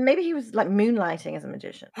 Maybe he was like moonlighting as a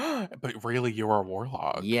magician. But really, you were a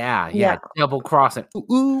warlock. Yeah, Yeah. double crossing.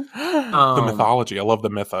 Ooh. The mythology. I love the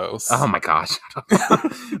mythos. Oh my gosh.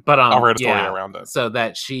 But I'll write a story yeah, around it. so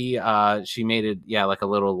that she made it like a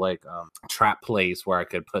little like trap place where I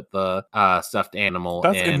could put the stuffed animal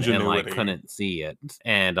That's in and like ingenuity. couldn't see it.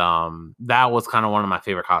 And that was kind of one of my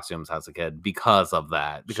favorite costumes as a kid because of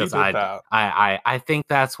that. Because She did that. I think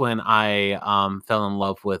that's when I fell in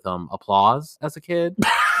love with applause as a kid.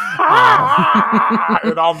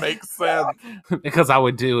 It all makes sense. Because I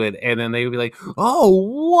would do it and then they would be like, "Oh,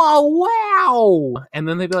 whoa, wow." And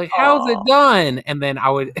then they'd be like, "How's it Aw. done?" And then I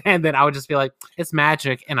would just be like, "It's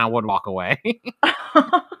magic," and I would walk away.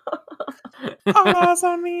 All eyes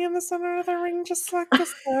on me in the center of the ring, just like a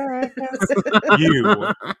star, I guess.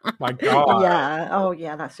 You, my God. Yeah. Oh,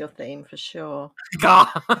 yeah. That's your theme for sure. God.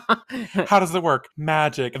 How does it work?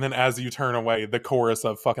 Magic. And then as you turn away, the chorus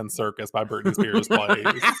of fucking Circus by Britney Spears plays.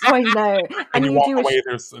 Oh, I know. And And you you walk do a away,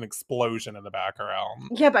 there's an explosion in the background.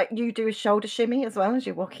 yeah, but you do a shoulder shimmy as well as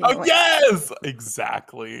you're walking Oh, away. yes!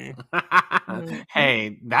 Exactly.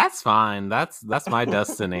 Hey, that's fine. That's my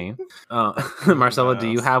destiny. Marcella, do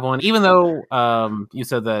you Yes. have one? Even though you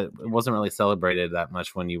said that it wasn't really celebrated that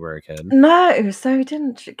much when you were a kid. No, so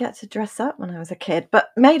didn't get to dress up when I was a kid, but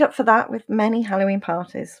made up for that with many Halloween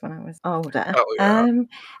parties when I was older. Oh, yeah.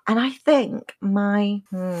 And I think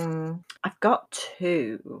I've got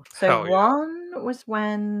two. So Hell yeah. one was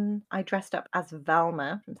when I dressed up as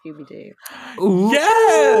Velma from Scooby-Doo.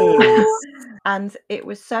 Yes! And it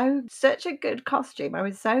was such a good costume. I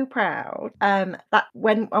was so proud. That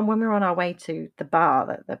when we were on our way to the bar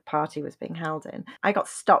that the party was being held in, I got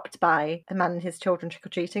stopped by a man and his children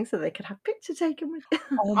trick-or-treating so they could have a picture taken with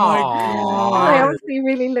Oh my I god! honestly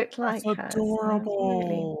really looked like That's her.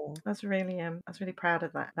 adorable. I was really proud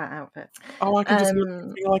of that outfit. Oh, I can just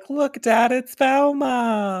be like, look, Dad, it's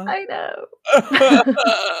Velma. I know.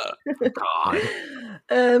 God.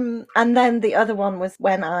 And then the other one was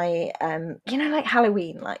when I like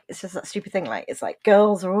Halloween, like it's just that stupid thing, like it's like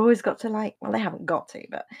girls are always got to like, well, they haven't got to,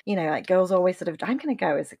 but like girls always sort of, I'm gonna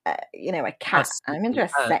go as a cat, I'm gonna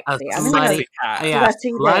dress sexy, I'm gonna go cat. Yeah,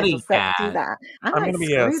 slutty slutty this or sexy cat. that. I'm I'm like, gonna be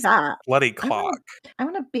screw a that. bloody clock. I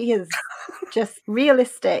want to be as just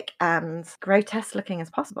realistic and grotesque looking as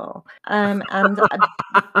possible. And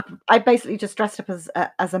I basically just dressed up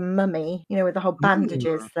as a mummy, with the whole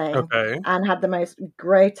bandages thing, Okay. and had the most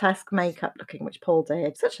grotesque makeup looking, which Paul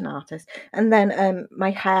did. Such an artist. And then my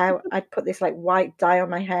hair, I put this like white dye on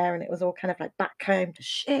my hair, and it was all kind of like backcombed to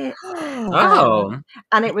shit. Oh.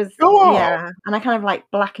 And it was Go and I kind of like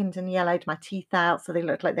blackened and yellowed my teeth out so they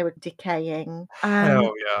looked like they were decaying.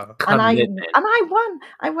 Hell yeah. And Commitment.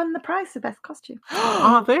 I won the prize for best costume.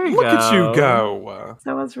 Oh, there you Look go. at you go.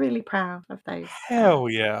 So I was really proud of those. Hell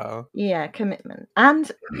yeah. Yeah, commitment.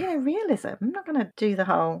 And realism. I'm not gonna do the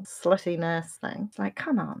whole slutty nurse thing. It's like,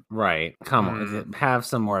 come on. Right. Come on. Have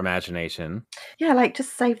some more imagination. Yeah, like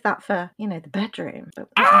just save that for, the bedroom. But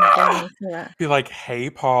not gonna go into it. Be like, hey,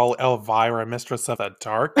 Paul, Elvira, mistress of the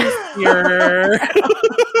dark is here.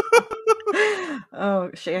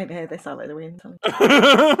 Oh, she ain't here. They sound like the wind.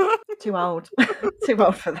 Too old. Too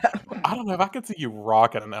old for that. I don't know if I could see you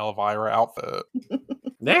rocking an Elvira outfit.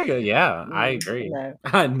 There you go. Yeah, I agree. No.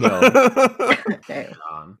 No.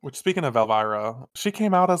 No. Which, speaking of Elvira, she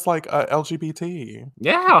came out as like a LGBT.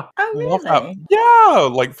 Yeah. Oh, Love that. really? Yeah,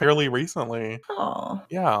 like fairly recently. Oh.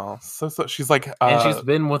 Yeah, so she's like, And she's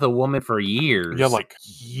been with a woman for years. yeah, like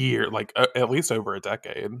at least over a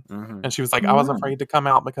decade. Mhm. And she was like, I was Wow. afraid to come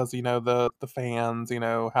out because the fans,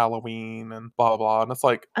 Halloween and blah blah blah. And it's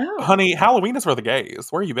like, Oh. honey, Halloween is for the gays.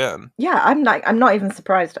 Where you been? Yeah, I'm not even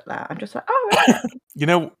surprised at that. I'm just like, oh,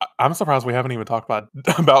 okay. I'm surprised we haven't even talked about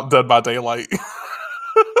Dead by Daylight.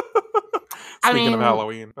 Speaking of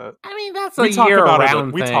Halloween, but I mean, that's we a talk about it.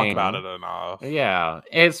 year-round We thing. talk about it enough. Yeah,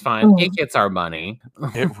 it's fine. It gets our money.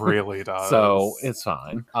 It really does. So it's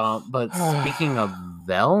fine. But speaking of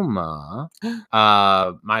Velma,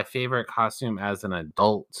 my favorite costume as an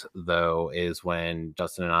adult, though, is when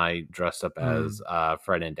Justin and I dressed up as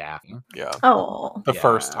Fred and Daphne. Yeah. Oh. The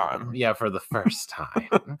first time. Yeah, for the first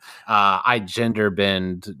time. I gender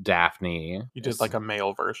bend Daphne. You did like a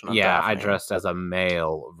male version of Yeah, Daphne. I dressed as a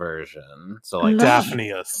male version. So like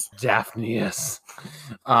Daphneus.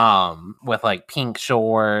 With like pink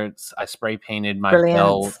shorts. I spray painted my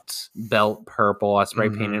Brilliant. belt purple. I spray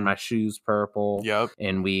painted my shoes purple. Yep.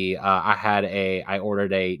 And I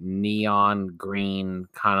ordered a neon green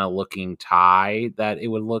kind of looking tie that it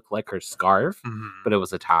would look like her scarf, but it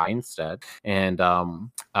was a tie instead. And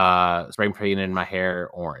spray painted my hair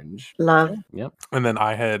orange. Love. Yep. And then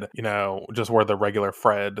I had, just wore the regular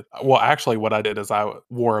Fred. Well, actually, what I did is I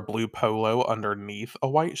wore a blue polo underneath a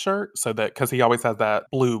white shirt, so that because he always has that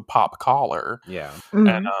blue pop collar. Yeah.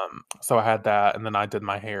 And so I had that, and then I did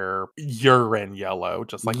my hair urine yellow,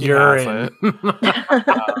 just like urine.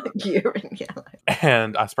 Urine yellow.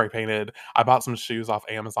 And I spray painted. I bought some shoes off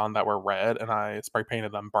Amazon that were red, and I spray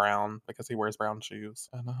painted them brown because he wears brown shoes.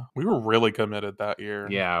 And we were really committed that year.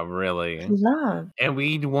 Yeah, really. Love. And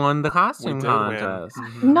we won the costume contest.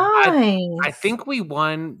 Nice. I think we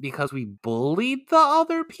won because we bullied the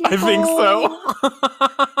other people. I think so.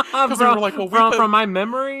 Because we were like, well, from my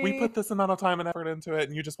memory, we put this amount of time and effort into it,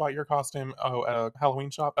 and you just bought your costume at a Halloween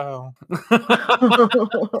shop. Oh,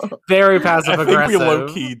 very passive I aggressive. think we low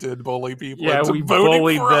key did bully people. Yeah, into we voting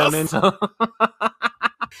bullied for them us. into.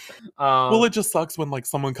 Well, it just sucks when like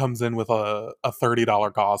someone comes in with a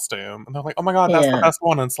 $30 costume and they're like, "Oh my god, that's the best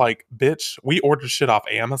one." And it's like, bitch, we ordered shit off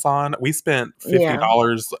Amazon. We spent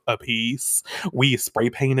 $50 a piece. We spray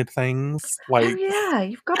painted things. Like, oh yeah,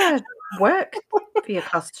 you've got to work for your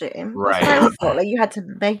costume. Right. That's what I thought. Like you had to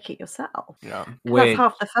make it yourself. Yeah. That's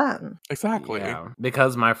half the fun. Exactly. Yeah.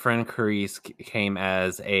 Because my friend Carice came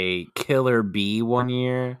as a killer bee one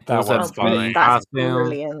year. That was a was bee funny. That's costume,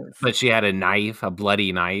 brilliant. but she had a knife, a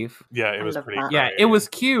bloody knife. Yeah, it was love pretty that. Yeah, great. it was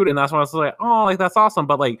cute, and that's why I was like, "Oh, like that's awesome!"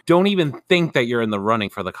 But like, don't even think that you're in the running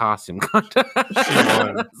for the costume contest. She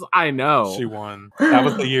won. I know. She won. That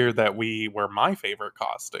was the year that we were my favorite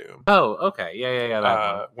costume. Oh, okay, yeah.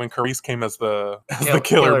 That one. When Carice just came as the Killer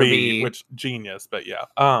killer bee, bee. which genius, but yeah.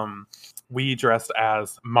 We dressed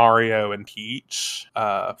as Mario and Peach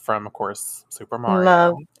from, of course, Super Mario.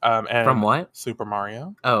 Love. And From what? Super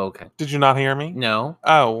Mario. Oh, okay. Did you not hear me? No.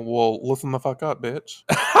 Oh, well, listen the fuck up, bitch.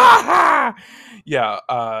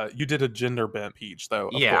 Yeah, you did a gender bent Peach, though,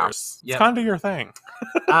 of Yeah. course. Yep. It's kind of your thing.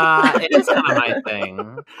 It is kind of my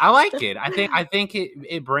thing. I like it. I think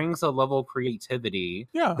it brings a level of creativity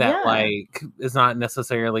Yeah. that Yeah. like is not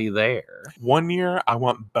necessarily there. One year, I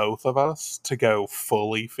want both of us to go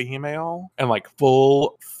fully female and like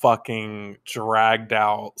full fucking dragged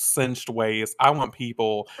out, cinched waist. I want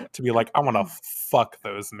people to be like, I want to fuck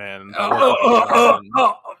those men. That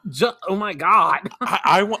Oh my god.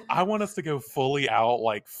 I want us to go fully out,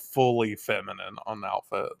 like fully feminine on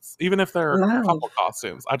outfits, even if they're Wow. couple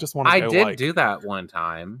costumes. I just want to I go did like do that one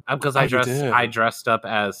time because Oh, you did? I dressed up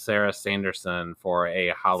as Sarah Sanderson for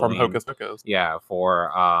a Halloween. from Hocus Pocus. Yeah,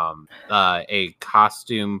 for a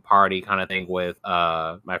costume party kind of thing with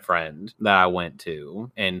my friend that I went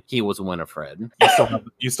to, and he was Winifred.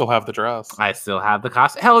 You still have the dress. I still have the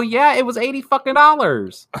costume. Hell yeah, it was $80 fucking.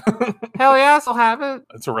 Hell yeah, I still have it.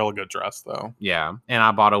 It's a real good dress, though. Yeah, and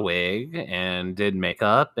I bought a wig and did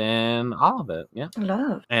makeup and all of it. Yeah,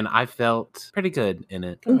 Love. and I felt pretty good in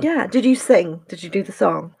it. Yeah. Did you sing? Did you do the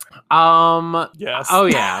song? Yes. Oh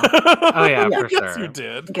yeah. Oh yeah, for Yes, sure. you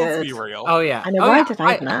did. Let's Good. be real. Oh yeah. I know. Oh, Why yeah. did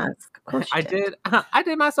I even ask? Of course you I did. I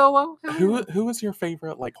did my solo. Who is your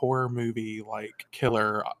favorite like horror movie like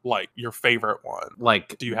killer, like your favorite one?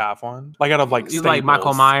 Like, Do you have one? Like out of like you like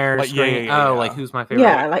Michael staples? Myers? Like, yeah, Scream- yeah, Oh, yeah. like who's my favorite?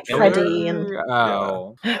 Yeah, like killer? Freddy and-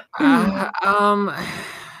 Oh.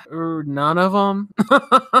 None of them.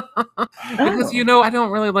 Because I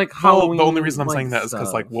don't really like Well, Halloween. the only reason I'm like, saying that is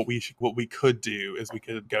because like stuff. what we could do is we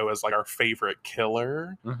could go as like our favorite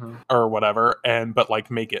killer Mhm. or whatever, but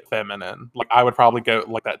like make it feminine. Like I would probably go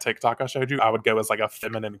like that TikTok I showed you. I would go as like a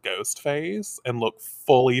feminine ghost face and look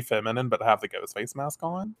fully feminine, but have the ghost face mask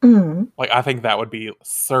on. Mm. Like I think that would be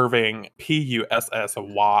serving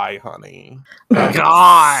PUSSY, honey.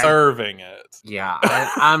 God. Serving it. Yeah,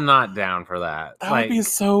 I'm not down for that. That like, would be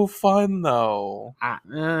so fun though.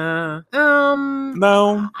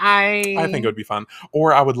 no, I think it would be fun.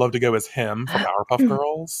 Or I would love to go as him from Powerpuff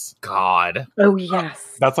Girls. God. Oh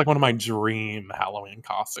yes. That's like one of my dream Halloween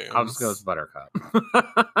costumes. I'll just go as Buttercup.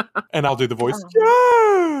 And I'll do the voice.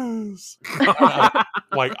 Oh. Yes.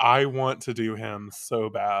 Like I want to do him so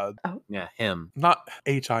bad. Yeah, him. Not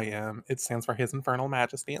HIM. It stands for His Infernal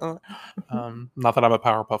Majesty. Not that I'm a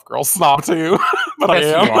Powerpuff Girl snob too, but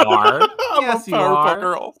Yes, I am. you are. I'm Yes, a you Powerpuff are.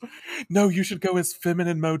 Girl. No, you should go as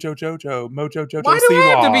feminine Mojo Jojo. Mojo Jojo Why do I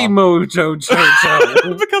have to be Siwa. Mojo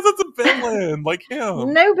Jojo? Because it's a villain like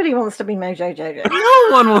him. Nobody wants to be Mojo Jojo.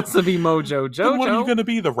 No one wants to be Mojo Then what are you Jojo. going to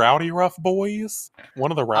be? The Rowdy Rough Boys?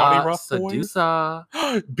 One of the Rowdy Rough Boys?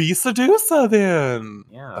 Sedusa. Be Sedusa then.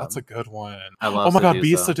 Yeah. That's a good one. I love Oh my god,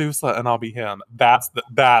 be Sedusa. Sedusa and I'll be him. That's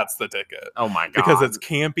the ticket. Oh my god. Because it's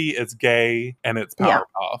campy, it's gay, and it's Yeah.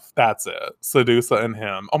 Powerpuff. That's it. Sedusa and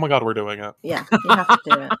him. Oh my god, we're doing it. Yeah, you have to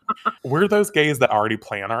do We're those gays that already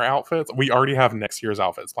plan our outfits. We already have next year's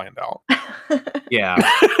outfits planned out. it. Yeah.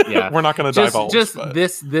 Yeah. We're not going to divulge. Just but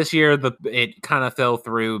this year it kind of fell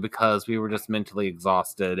through because we were just mentally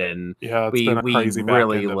exhausted and yeah, it's we been a crazy back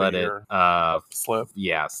really end of let the it year. Slip.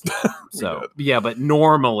 yes. We So did. yeah, but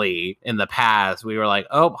normally in the past we were like,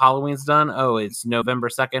 oh, Halloween's done. Oh, it's November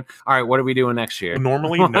 2nd. All right, what are we doing next year?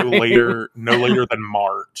 Normally no later than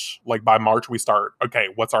March. Like by March we start, okay,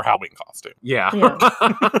 what's our Halloween costume? Yeah.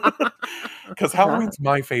 Because Halloween's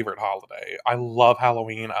my favorite holiday. I love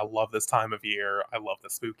Halloween. I love this time of year. I love the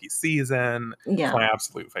spooky season. It's Yeah. my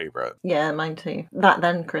absolute favorite. Yeah, mine too. That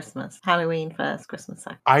then Christmas. Halloween first, Christmas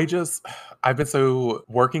second. I've been so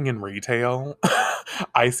working in retail.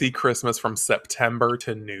 I see Christmas from September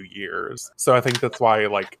to New Year's. So I think that's why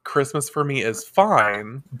like Christmas for me is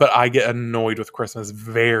fine, but I get annoyed with Christmas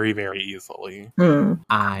very, very easily. Hmm.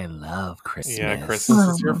 I love Christmas. Yeah, Christmas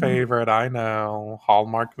is your Oh. favorite. I know.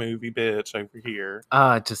 Hallmark movie bitch over here.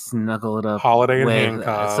 Just snuggle it up Holiday in with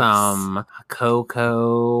handcuffs. some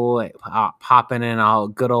cocoa, popping in a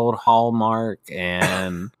good old Hallmark,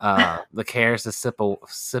 and the cares to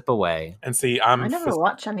sip away. And see, I never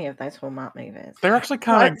watch any of those Hallmark movies. they're They're actually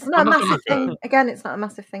Well, kind of. it's not a massive thing. Again, it's not a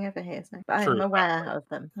massive thing over here, so, but True, I'm aware of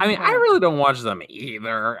them. I mean, I really don't watch them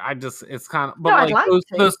either. It's kind of, but No, I'd like like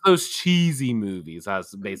to. those cheesy movies.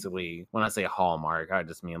 That's basically when I say Hallmark, I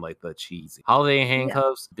just mean like the cheesy Holiday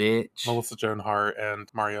Handcuffs, bitch. Melissa Joan Hart and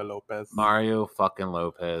Mario Lopez. Mario fucking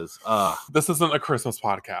Lopez. Ugh. This isn't a Christmas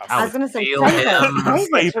podcast. I was going to say, feel save him. it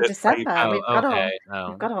Save till it, December. save it. We've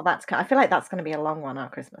Oh. got all that to come. I feel like that's going to be a long one, our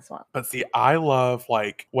Christmas one. But see, I love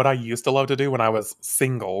like what I used to love to do when I was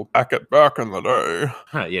single back in the day.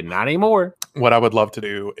 Yeah, not anymore. What I would love to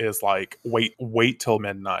do is like wait till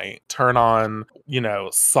midnight, turn on,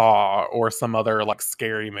 Saw or some other like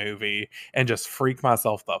scary movie and just freak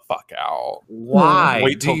myself the fuck out. Why?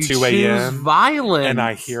 Wait till do you 2 a.m. choose violence? And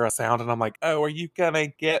I hear a sound and I'm like, oh, are you gonna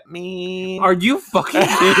get me? Are you fucking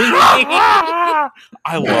kidding me?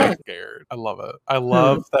 I love scared. I love it. I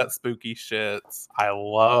love that spooky shit. I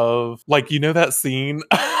love that scene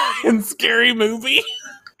in Scary Movie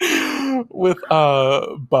with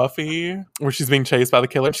Buffy where she's being chased by the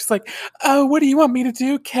killer. She's like, oh, what do you want me to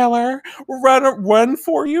do, killer? Run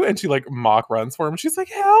for you? And she like mock runs for him. She's like,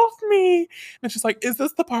 help me. And she's like, is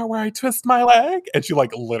this the part where I twist my leg? And she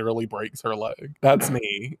like literally breaks her leg. That's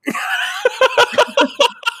me.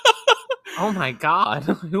 Oh my god,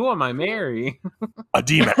 who am I marrying? A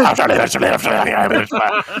demon.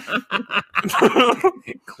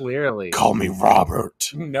 Clearly. Call me Robert.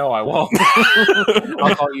 No, I won't.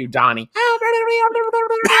 I'll call you Donnie.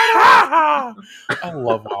 I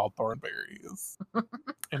love wild thornberries.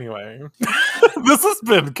 Anyway, this has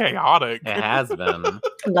been chaotic. It has been.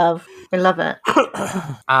 We love it.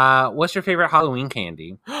 What's your favorite Halloween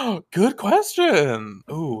candy? Good question.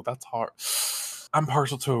 Ooh, that's hard. I'm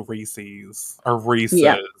partial to a Reese's or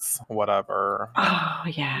Reese's, whatever. Oh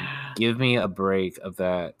yeah. Give me a break of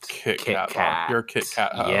that Kit Kit Kat. Kat. You're a Kit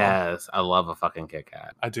Kat. hoe. Yes, I love a fucking Kit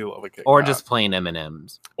Kat. I do love a Kit Or Kat. just plain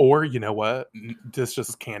M&Ms. Or you know what? This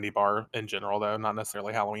just candy bar in general, though, not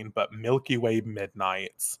necessarily Halloween, but Milky Way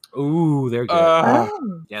Midnights. Ooh, they're good.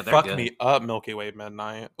 Oh. Yeah, they're Fuck good. me up, Milky Way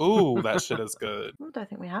Midnight. Ooh, that shit is good. I don't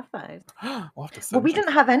think we have those. We'll have to Well, send we you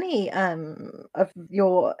didn't have any of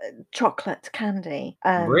your chocolate candy.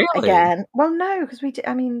 Really? Again, well, no, because we.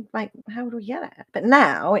 I mean, like, how would we get it? But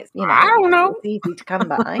now it's I don't know. It's easy to come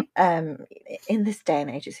by. In this day and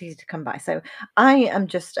age, it's easy to come by. So I am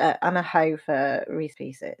just I'm a hoe for Reese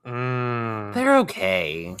Pieces. They're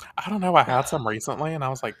okay. I don't know. I had some recently, and I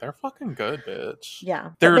was like, "They're fucking good, bitch." Yeah,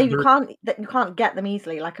 They're- but you can't get them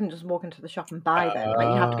easily. Like, I can just walk into the shop and buy them. Like,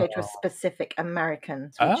 you have to go to a specific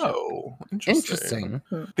American sweet shop. Oh, interesting.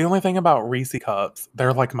 Interesting. The only thing about Reese cups,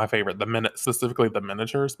 they're like my favorite. Specifically the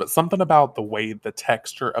miniatures, but something about the way the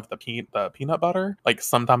texture of the peanut butter, like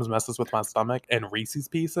sometimes messes with my stomach, and Reese's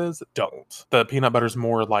Pieces don't. The peanut butter's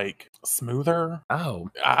more like smoother. Oh.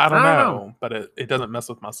 I don't I don't know, but it doesn't mess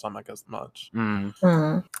with my stomach as much.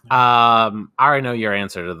 I already know your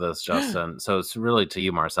answer to this, Justin. So it's really to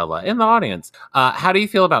you, Marcella, in the audience. How do you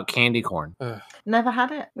feel about candy corn? Never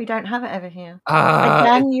had it. We don't have it over here. Uh,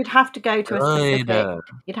 Again, you'd have to go to a good. specific.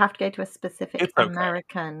 You'd have to go to a specific It's okay.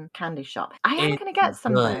 American candy shop. I am It's going to get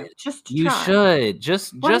some though, good. just to You try. should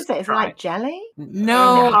just What is it? Is it try like jelly?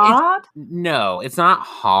 No, Is it hard? no, it's not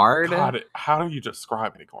hard. God, how do you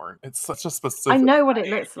describe candy corn? It's such a specific. I know what it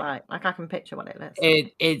thing. looks like. Like, I can picture what it looks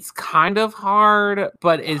like. It's kind of hard,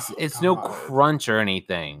 but it's no God. crunch or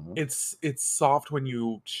anything. It's soft when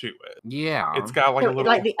you chew it. Yeah, It's got like So, a little.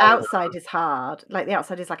 like the hole. outside is hard. Like the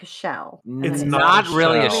outside is like a shell. and It's then not not a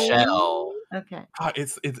really a shell. shell. Okay. God,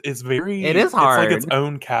 it's very. It is It's like its hard.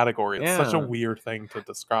 own category. It's such a Yeah. weird thing to I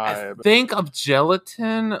describe. think of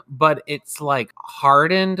gelatin, but it's like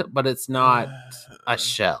hardened, but it's not a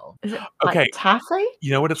shell. Is it like Okay. taffy?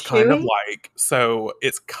 You know what it's kind of Chewy? like? So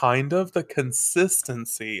it's kind of the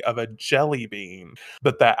consistency of a jelly bean,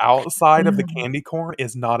 but the outside of the Mm. candy corn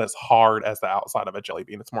is not as hard as the outside of a jelly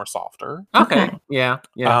bean. It's more softer. Okay, Okay. yeah.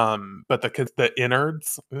 But the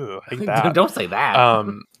innards, I hate that. Don't say that.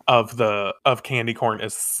 Of candy corn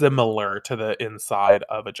is similar to the inside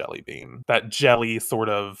of a jelly bean. That jelly sort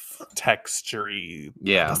of textury.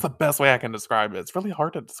 Yeah. That's the best way I can describe it. It's really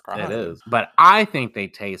hard to describe. It is. But I think they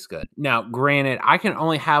taste good. Now, granted, I can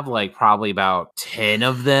only have like probably about 10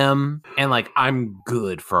 of them, and like I'm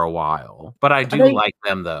good for a while. But I do they- like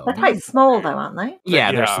them though. They're quite small though, aren't they?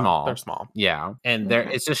 Yeah, they're small. They're small. Yeah. And Okay.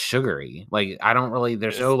 it's just sugary. Like I don't really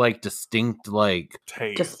there's no like distinct like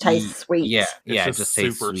Taste. Just tastes sweet. yeah, It's yeah, it just just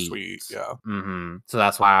tastes super sweet. sweet, yeah. So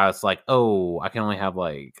that's why I was like, oh, I can only have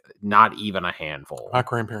like not even a handful. My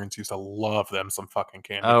grandparents used to love them some fucking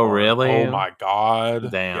candy Oh, corn. really? Oh my god.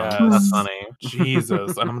 Damn, Yes. that's funny.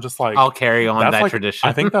 Jesus. And I'm just like, I'll carry on that's that like, tradition.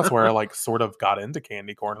 I think that's where I like sort of got into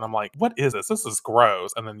candy corn. And I'm like, what is this? This is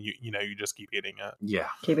gross. And then you just keep eating it. Yeah.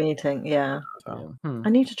 Keep eating, yeah. So I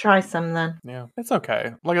need to try some then. yeah, it's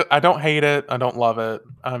okay. Like, I don't hate it. I don't love it.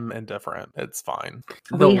 I'm indifferent. It's fine.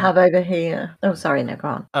 We have over here. Oh, sorry, no, go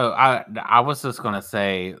on. Oh, I was just gonna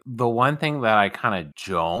say the one thing that I kind of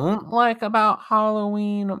don't like about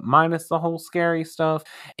Halloween, minus the whole scary stuff,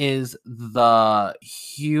 is the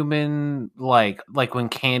human like when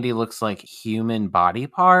candy looks like human body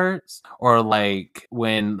parts, or like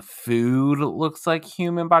when food looks like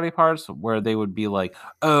human body parts, where they would be like,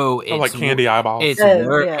 oh, it's like candy eyeballs. It's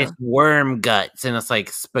yeah. it's worm guts, and it's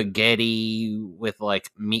like spaghetti with like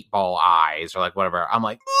meatball eyes, or like whatever. I'm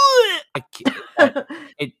like, I can't.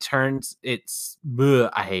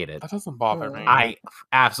 I hate it. That doesn't bother me. I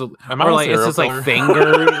absolutely. Am I Or a like it's serial just like killer?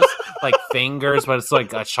 fingers, like fingers, but it's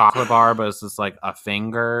like a chocolate bar, but it's just like a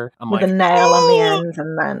finger. I'm With like, a nail on the end,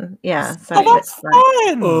 and then so Oh, that's it's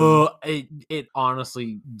like, fun. it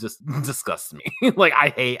honestly just disgusts me. Like I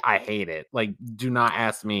hate it. Like, do not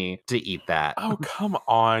ask me to eat that. Oh, come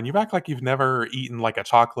on. You act like you've never eaten like a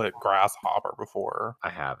chocolate grasshopper before. I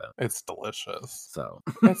haven't. It's delicious. So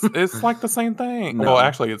It's like the same thing. No. Well,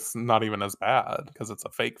 actually, it's not even as bad because it's a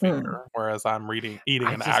fake finger. Whereas I'm eating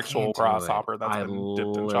I an just actual can't do grasshopper it. that's I been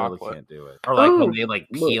dipped in literally chocolate. can't do it. Or like when Ooh. they like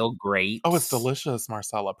peel grapes. Oh, it's delicious,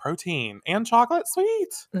 Marcella. Protein and chocolate, sweet.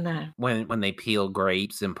 no. When they peel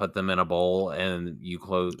grapes and put them in a bowl and you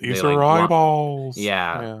close. These they, are like, lump- eyeballs.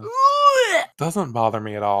 Yeah. Doesn't bother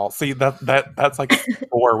me at all. See, that's like a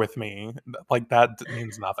score with me. Like that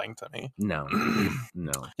means nothing to me. No.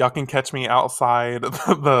 No. Y'all can catch me outside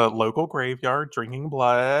the local graveyard drinking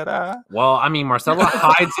blood. Well, I mean, Marcella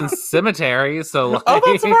hides in cemeteries, so like, Oh,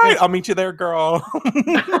 that's right. I'll meet you there, girl.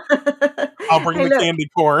 I'll bring Hey, the look. candy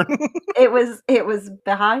corn. It was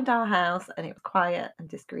behind our house, and it was quiet and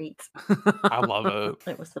discreet. I love it.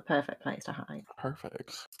 It was the perfect place to hide.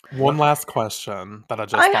 Perfect. One last question that I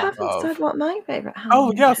just I thought haven't of. said what my favorite. Oh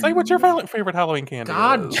Halloween yeah, say what your candy is. favorite Halloween candy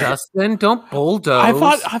God, is. Justin, don't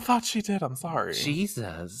bulldoze. I thought she did. I'm sorry.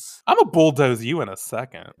 Jesus, I'm gonna bulldoze you in a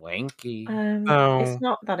second. wanky. No. It's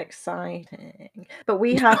not that exciting, but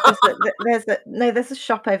we have there's a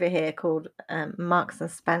shop over here called Marks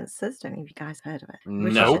and Spencers. Don't know if you guys heard of it.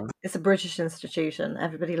 No. It's a British institution.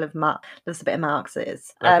 Everybody loves a bit of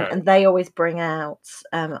Marx's, Okay. and they always bring out.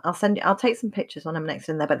 I'll take some pictures when I'm next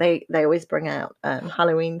in there. But they always bring out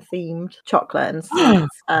Halloween themed chocolate and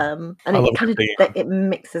sweets, and I love it kind of the theme. it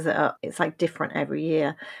mixes it up. It's like different every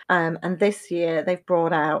year. And this year they've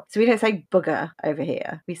brought out. So we don't say booger over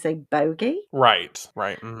here. We say bogey. Right.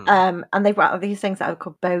 Mhm. And they've got these things that are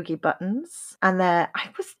called bogey buttons, and I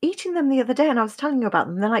was eating them the other day, and I was telling you about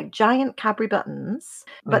them. They're like giant Cadbury buttons,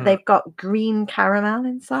 but Mhm. they've got green caramel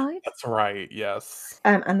inside, That's right. Yes.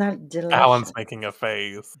 and they're delicious. Alan's making a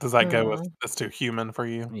face. Does that go with it's too human for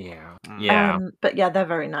you? Yeah. Mm. Yeah. But yeah, they're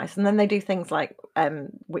very nice. And then they do things like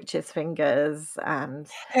witches' fingers, and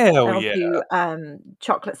Hell they'll yeah. do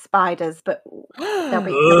chocolate spiders, but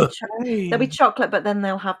they'll be chocolate, but then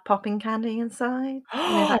they'll have popping candy inside. You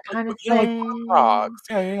know, that kind of Yeah, like thing. Pop Rocks.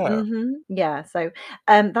 Yeah. Yeah, so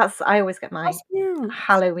I always get my That's cute.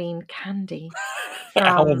 Halloween candy from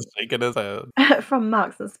Alan's shaking his head. from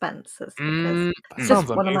Marks and Spencers, because That it's sounds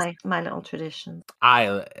just one of amazing. my little traditions.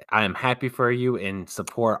 I am happy for you and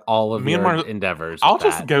support all of Me and your Mar- endeavors. I'll with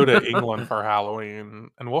just that. go to England for Halloween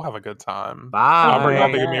and we'll have a good time. Bye. I'll bring all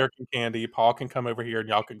Okay. the American candy. Paul can come over here and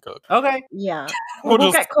y'all can cook. Okay. Yeah, We'll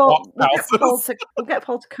we'll just get Paul. swap houses. We'll get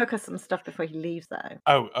Paul to cook us some stuff before he leaves, though.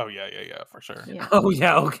 Oh yeah, for sure. Yeah, Oh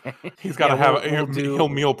yeah. Okay. He's got to Yeah, have he'll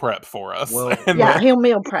meal prep for us. We'll- And yeah, then- he'll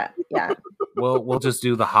meal prep. Yeah, We'll just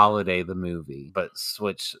do the holiday, the movie, but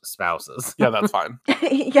switch spouses. yeah, that's fine.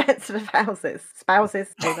 yeah, it's the houses, spouses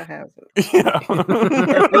to the houses. Yeah.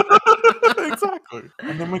 Exactly.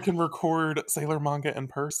 And then we can record Sailor Manga in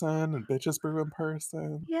person and Bitches Brew in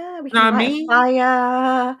person. Yeah, we Not can light me. a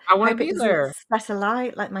fire. I want to Hope be it doesn't there. set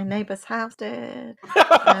alight like my neighbour's house did.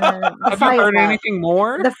 Have you heard anything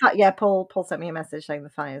more? Yeah, Paul sent me a message saying the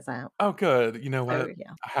fire's out. Oh, good. You know what? So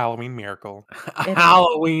yeah, A Halloween miracle. A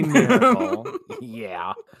Halloween miracle.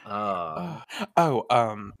 Yeah.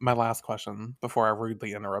 My last question before I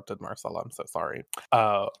rudely interrupted Marcella. I'm so sorry.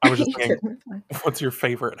 I was just You thinking, couldn't. what's your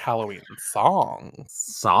favorite Halloween song?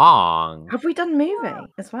 song. Have we done movie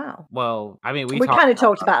as well? Well, I mean, We kind of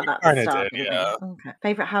talked about that at the kinda start. did, didn't yeah. we? Okay.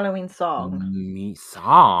 Favorite Halloween song? me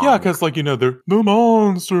song. Yeah, because like they're the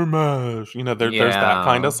Monster Mash. There's that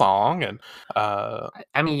kind Yeah. of song, and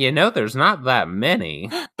I mean, there's not that many.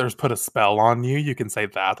 there's "Put a Spell on You." You can say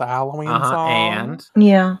that's a Halloween song. And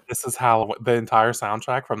Yeah. This is Halloween. The entire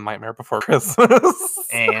soundtrack from Nightmare Before Christmas.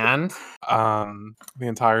 and The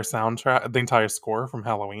entire soundtrack, the entire score from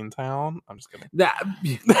Halloween Town. I'm just kidding. that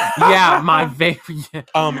yeah, my favorite. Kim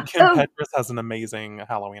Oh. Petras has an amazing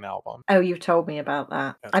Halloween album. Oh, you've told me about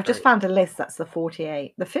that. That's I've just great. found a list that's the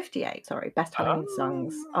 58, sorry, best Halloween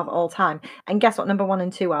songs of all time. And guess what number 1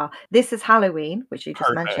 and 2 are? This is Halloween, which you just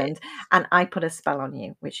Perfect. mentioned, and I Put a Spell on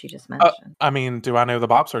You, which you just mentioned. I mean, do I know the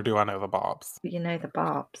bops or do I know the bops? You know the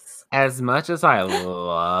bops. As much as I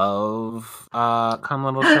love Come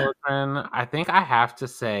Little Children, I think I have to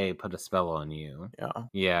say Put a Spell on You.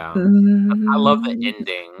 Yeah. I love the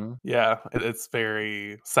ending. Yeah, it's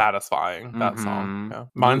very satisfying, that song. Mhm. Yeah.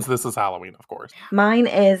 Mine's This Is Halloween, of course. Mine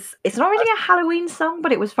is, it's not really a Halloween song,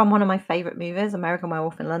 but it was from one of my favorite movies, American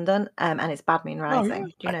Werewolf in London, and it's Bad Moon Rising.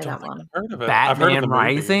 Do you I know don't that think one? I've heard of it. I've heard of Batman the movie.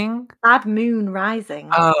 Rising? Bad Moon Rising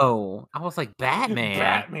Oh, I was like, Batman.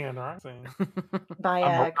 Batman Rising. by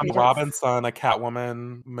I'm Creedence. Robin's son, a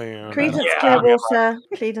Catwoman, Moon. Creedence Yeah. Clearwater,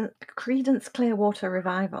 Creedence Clearwater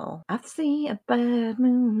Revival. I see a bad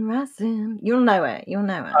moon rising. You'll know it.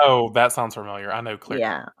 Oh, that sounds familiar. I know clear.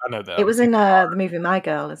 Yeah, I know that. it was in the movie My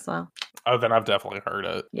Girl as well. Oh, then I've definitely heard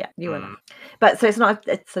it. Yeah, you will know. But so it's not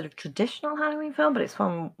a sort of traditional Halloween film, but it's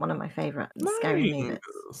from one of my favorite scary movies.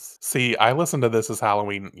 Nice. See, I listen to This Is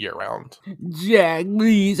Halloween year round. Jack,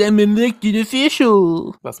 please, I'm elected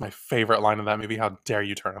official. That's my favorite line of that movie. How dare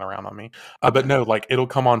you turn it around on me? But no, like it'll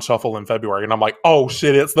come on shuffle in February, and I'm like, oh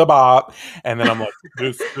shit, it's the bop. And then I'm like,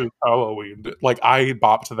 this is Halloween. Like I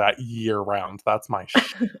bop to that year round. That's my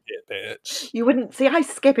shit, bitch. You wouldn't see. I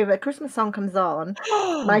skip if a Christmas song comes on.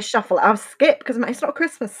 My shuffle, I'll skip because it's not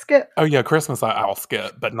Christmas. Skip. Oh yeah, Christmas I'll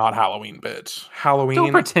skip, but not Halloween, bitch. Halloween.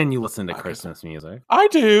 Don't pretend you listen to Christmas music. I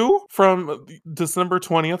do. From December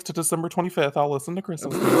 20th to December 25th, I'll listen to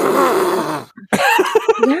Christmas music.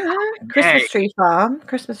 Yeah, Christmas Tree Farm.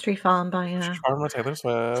 Christmas Tree Farm by Taylor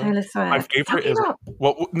Swift. Taylor Swift. My favorite is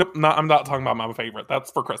I'm not talking about my favorite.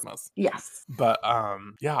 That's for Christmas. Yes. But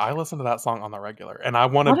yeah, I listen to that song on the regular, and I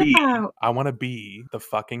want to be the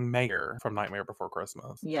fucking mayor from Nightmare Before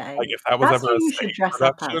Christmas. Yeah. Like if that was That's ever who a you should stage dress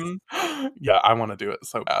up as. production, yeah, I want to do it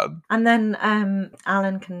so bad. And then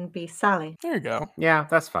Alan can be Sally. There you go. Yeah,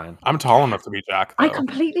 that's fine. I'm tall enough to be Jack, though. I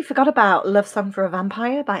completely forgot about Love Song for a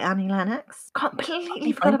Vampire by Annie Lennox.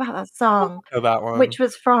 Completely forgot about that song. know that one. Which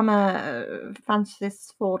was from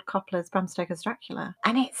Francis Ford Coppola's Bram Stoker's Dracula.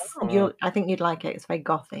 And it's, I think you'd like it. It's very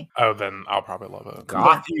gothy. Oh, then I'll probably love it.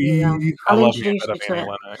 Gothy. Yeah. I I'll love introduce me a you bit to of it. Annie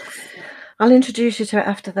Lennox. I'll introduce you to it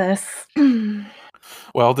after this.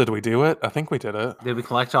 Well, did we do it? I think we did it. Did we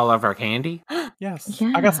collect all of our candy? Yes.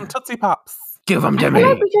 I got some Tootsie Pops. Give them to I feel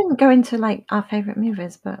like me. we didn't go into like our favorite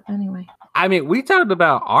movies, but anyway. I mean, we talked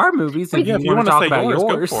about our movies. Yeah, If you want to talk about yours,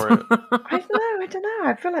 go for it. I don't know.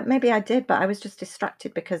 I feel like maybe I did, but I was just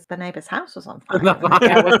distracted because the neighbour's house was on fire. No,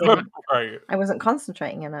 Right. I wasn't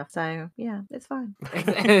concentrating enough, so yeah, it's fine.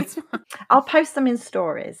 It's I'll post them in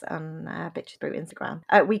stories on Bitches Brew Instagram.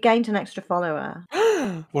 We gained an extra follower.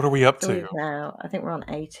 What are we up So to? we've now, I think we're on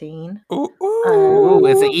 18. Ooh, Ooh,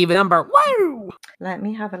 it's an even number. Woo! Let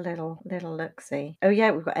me have a little look-see. Oh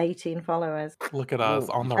yeah, we've got 18 followers. Look at us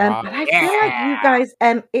on the But rock. I feel like you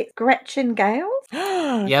guys, it's Gretchen Gales.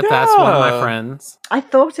 Yep, that's one of my friends. I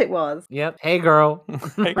thought it was. Yep. Hey, girl.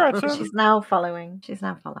 Hey, Gretchen. She's now following.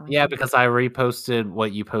 Yeah, because I reposted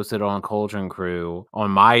what you posted on Cauldron Crew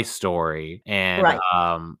on my story, and Right.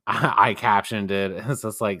 I captioned it. It's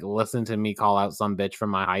just like, listen to me call out some bitch from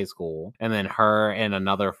my high school, and then her and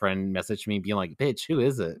another friend messaged me being like, "Bitch, who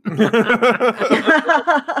is it?"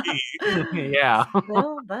 Yeah.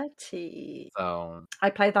 Spill the tea. So I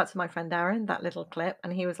played that to my friend Darren, that little clip,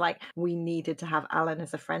 and he was like, "We needed to have Alan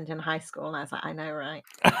as a friend in high school." And I was like, "I know, right?"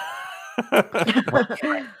 what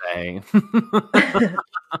can I say?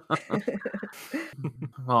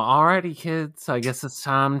 Well, alrighty, kids. I guess it's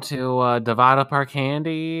time to divide up our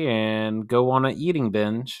candy and go on an eating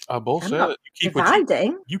binge. Bullshit. not You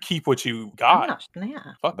Dividing. keep what you I'm got. not, yeah.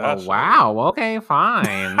 Fuck that Oh, shit. wow. Okay,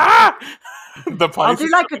 fine. The I'll price do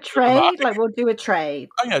is like a so trade. much. Like we'll do a trade.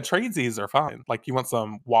 Oh yeah, tradesies are fine. Like you want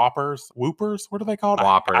some Whoppers? What are they called?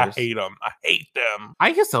 Whoppers. I hate them. I hate them. I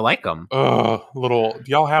used to like them. Ugh, little. Do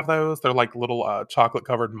y'all have those? They're like little chocolate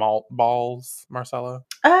covered malt balls, Marcella.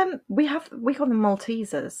 We call them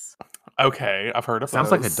Maltesers. Okay, I've heard of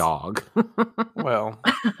Sounds like a those. dog. Well,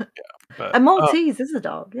 yeah. But A Maltese is a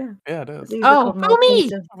dog, yeah. yeah, it is. These are Oh, called go me!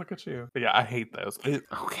 Maltesers. Oh, look at you. But yeah, I hate those.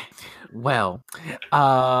 Okay. Well,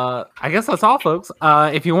 I guess that's all, folks.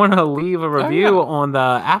 If you want to leave a review on the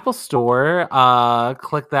Apple Store,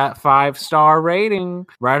 click that 5-star rating,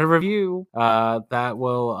 write a review. That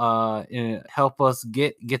will help us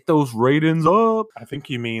get those ratings up. I think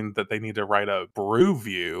you mean that they need to write a brew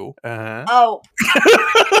view. Oh,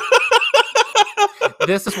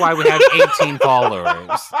 This is why we have 18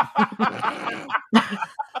 followers.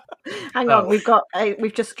 hang on, we've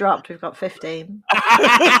just dropped. We've got 15.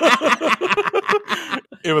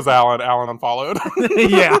 It was Alan. Alan unfollowed.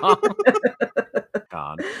 Yeah.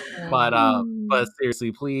 God. But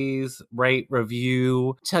seriously, please rate,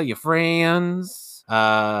 review, tell your friends.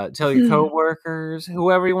 Tell your coworkers,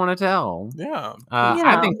 whoever you want to tell. Yeah.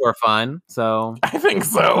 I think we're fun, so I think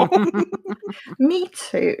so. Me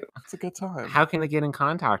too. It's a good time. how can they get in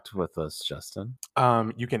contact with us, Justin?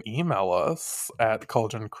 You can email us at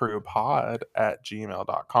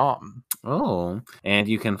cauldroncrewpod@gmail.com. Oh, and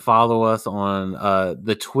you can follow us on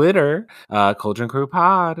the Twitter, Cauldron Crew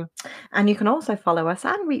Pod. And you can also follow us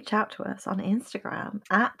and reach out to us on Instagram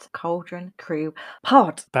at Cauldron Crew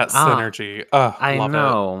Pod. That synergy. I love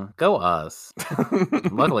know. Go us.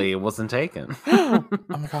 Luckily, it wasn't taken. Oh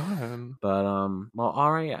my god. But well,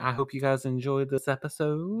 all right. I hope you guys enjoyed this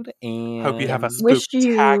episode, and Hope you have a Wish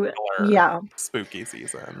you, spectacular spooky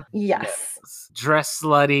season. Yes. dress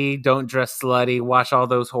slutty. Don't dress slutty. Watch all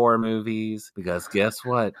those horror movies because guess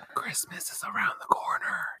what? Christmas is around the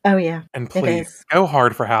corner. Oh yeah. And It please is. go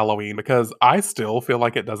hard for Halloween because I still feel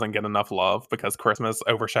like it doesn't get enough love because Christmas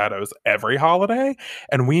overshadows every holiday,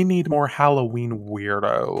 and we need more Halloween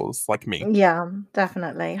weirdos like me. Yeah,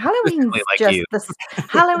 definitely. Halloween's like just you.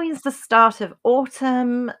 Halloween's the start of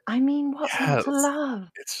autumn. I mean, what's not to Yes. love?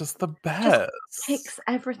 It's just the best. Kicks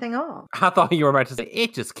everything off. I thought you were about to say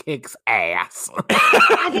it just kicks ass.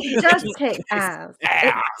 And it does kick Kicks ass. It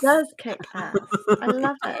ass. does kick ass. I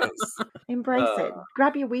love it. Embrace it.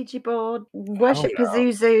 Grab your Ouija board. Worship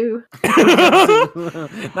Pazuzu.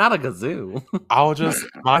 Not a kazoo.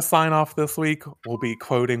 My sign off this week will be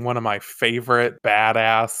quoting one of my favorite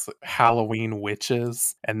badass Halloween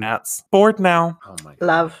witches, and that's bored now. Oh my god.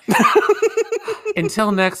 Love.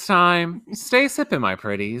 Until next time, stay sipping, my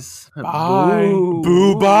pretties. Bye. Boo.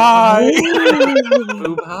 Boo bye.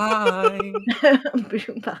 Boo bye.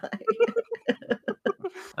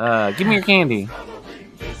 Bye. Give me your candy.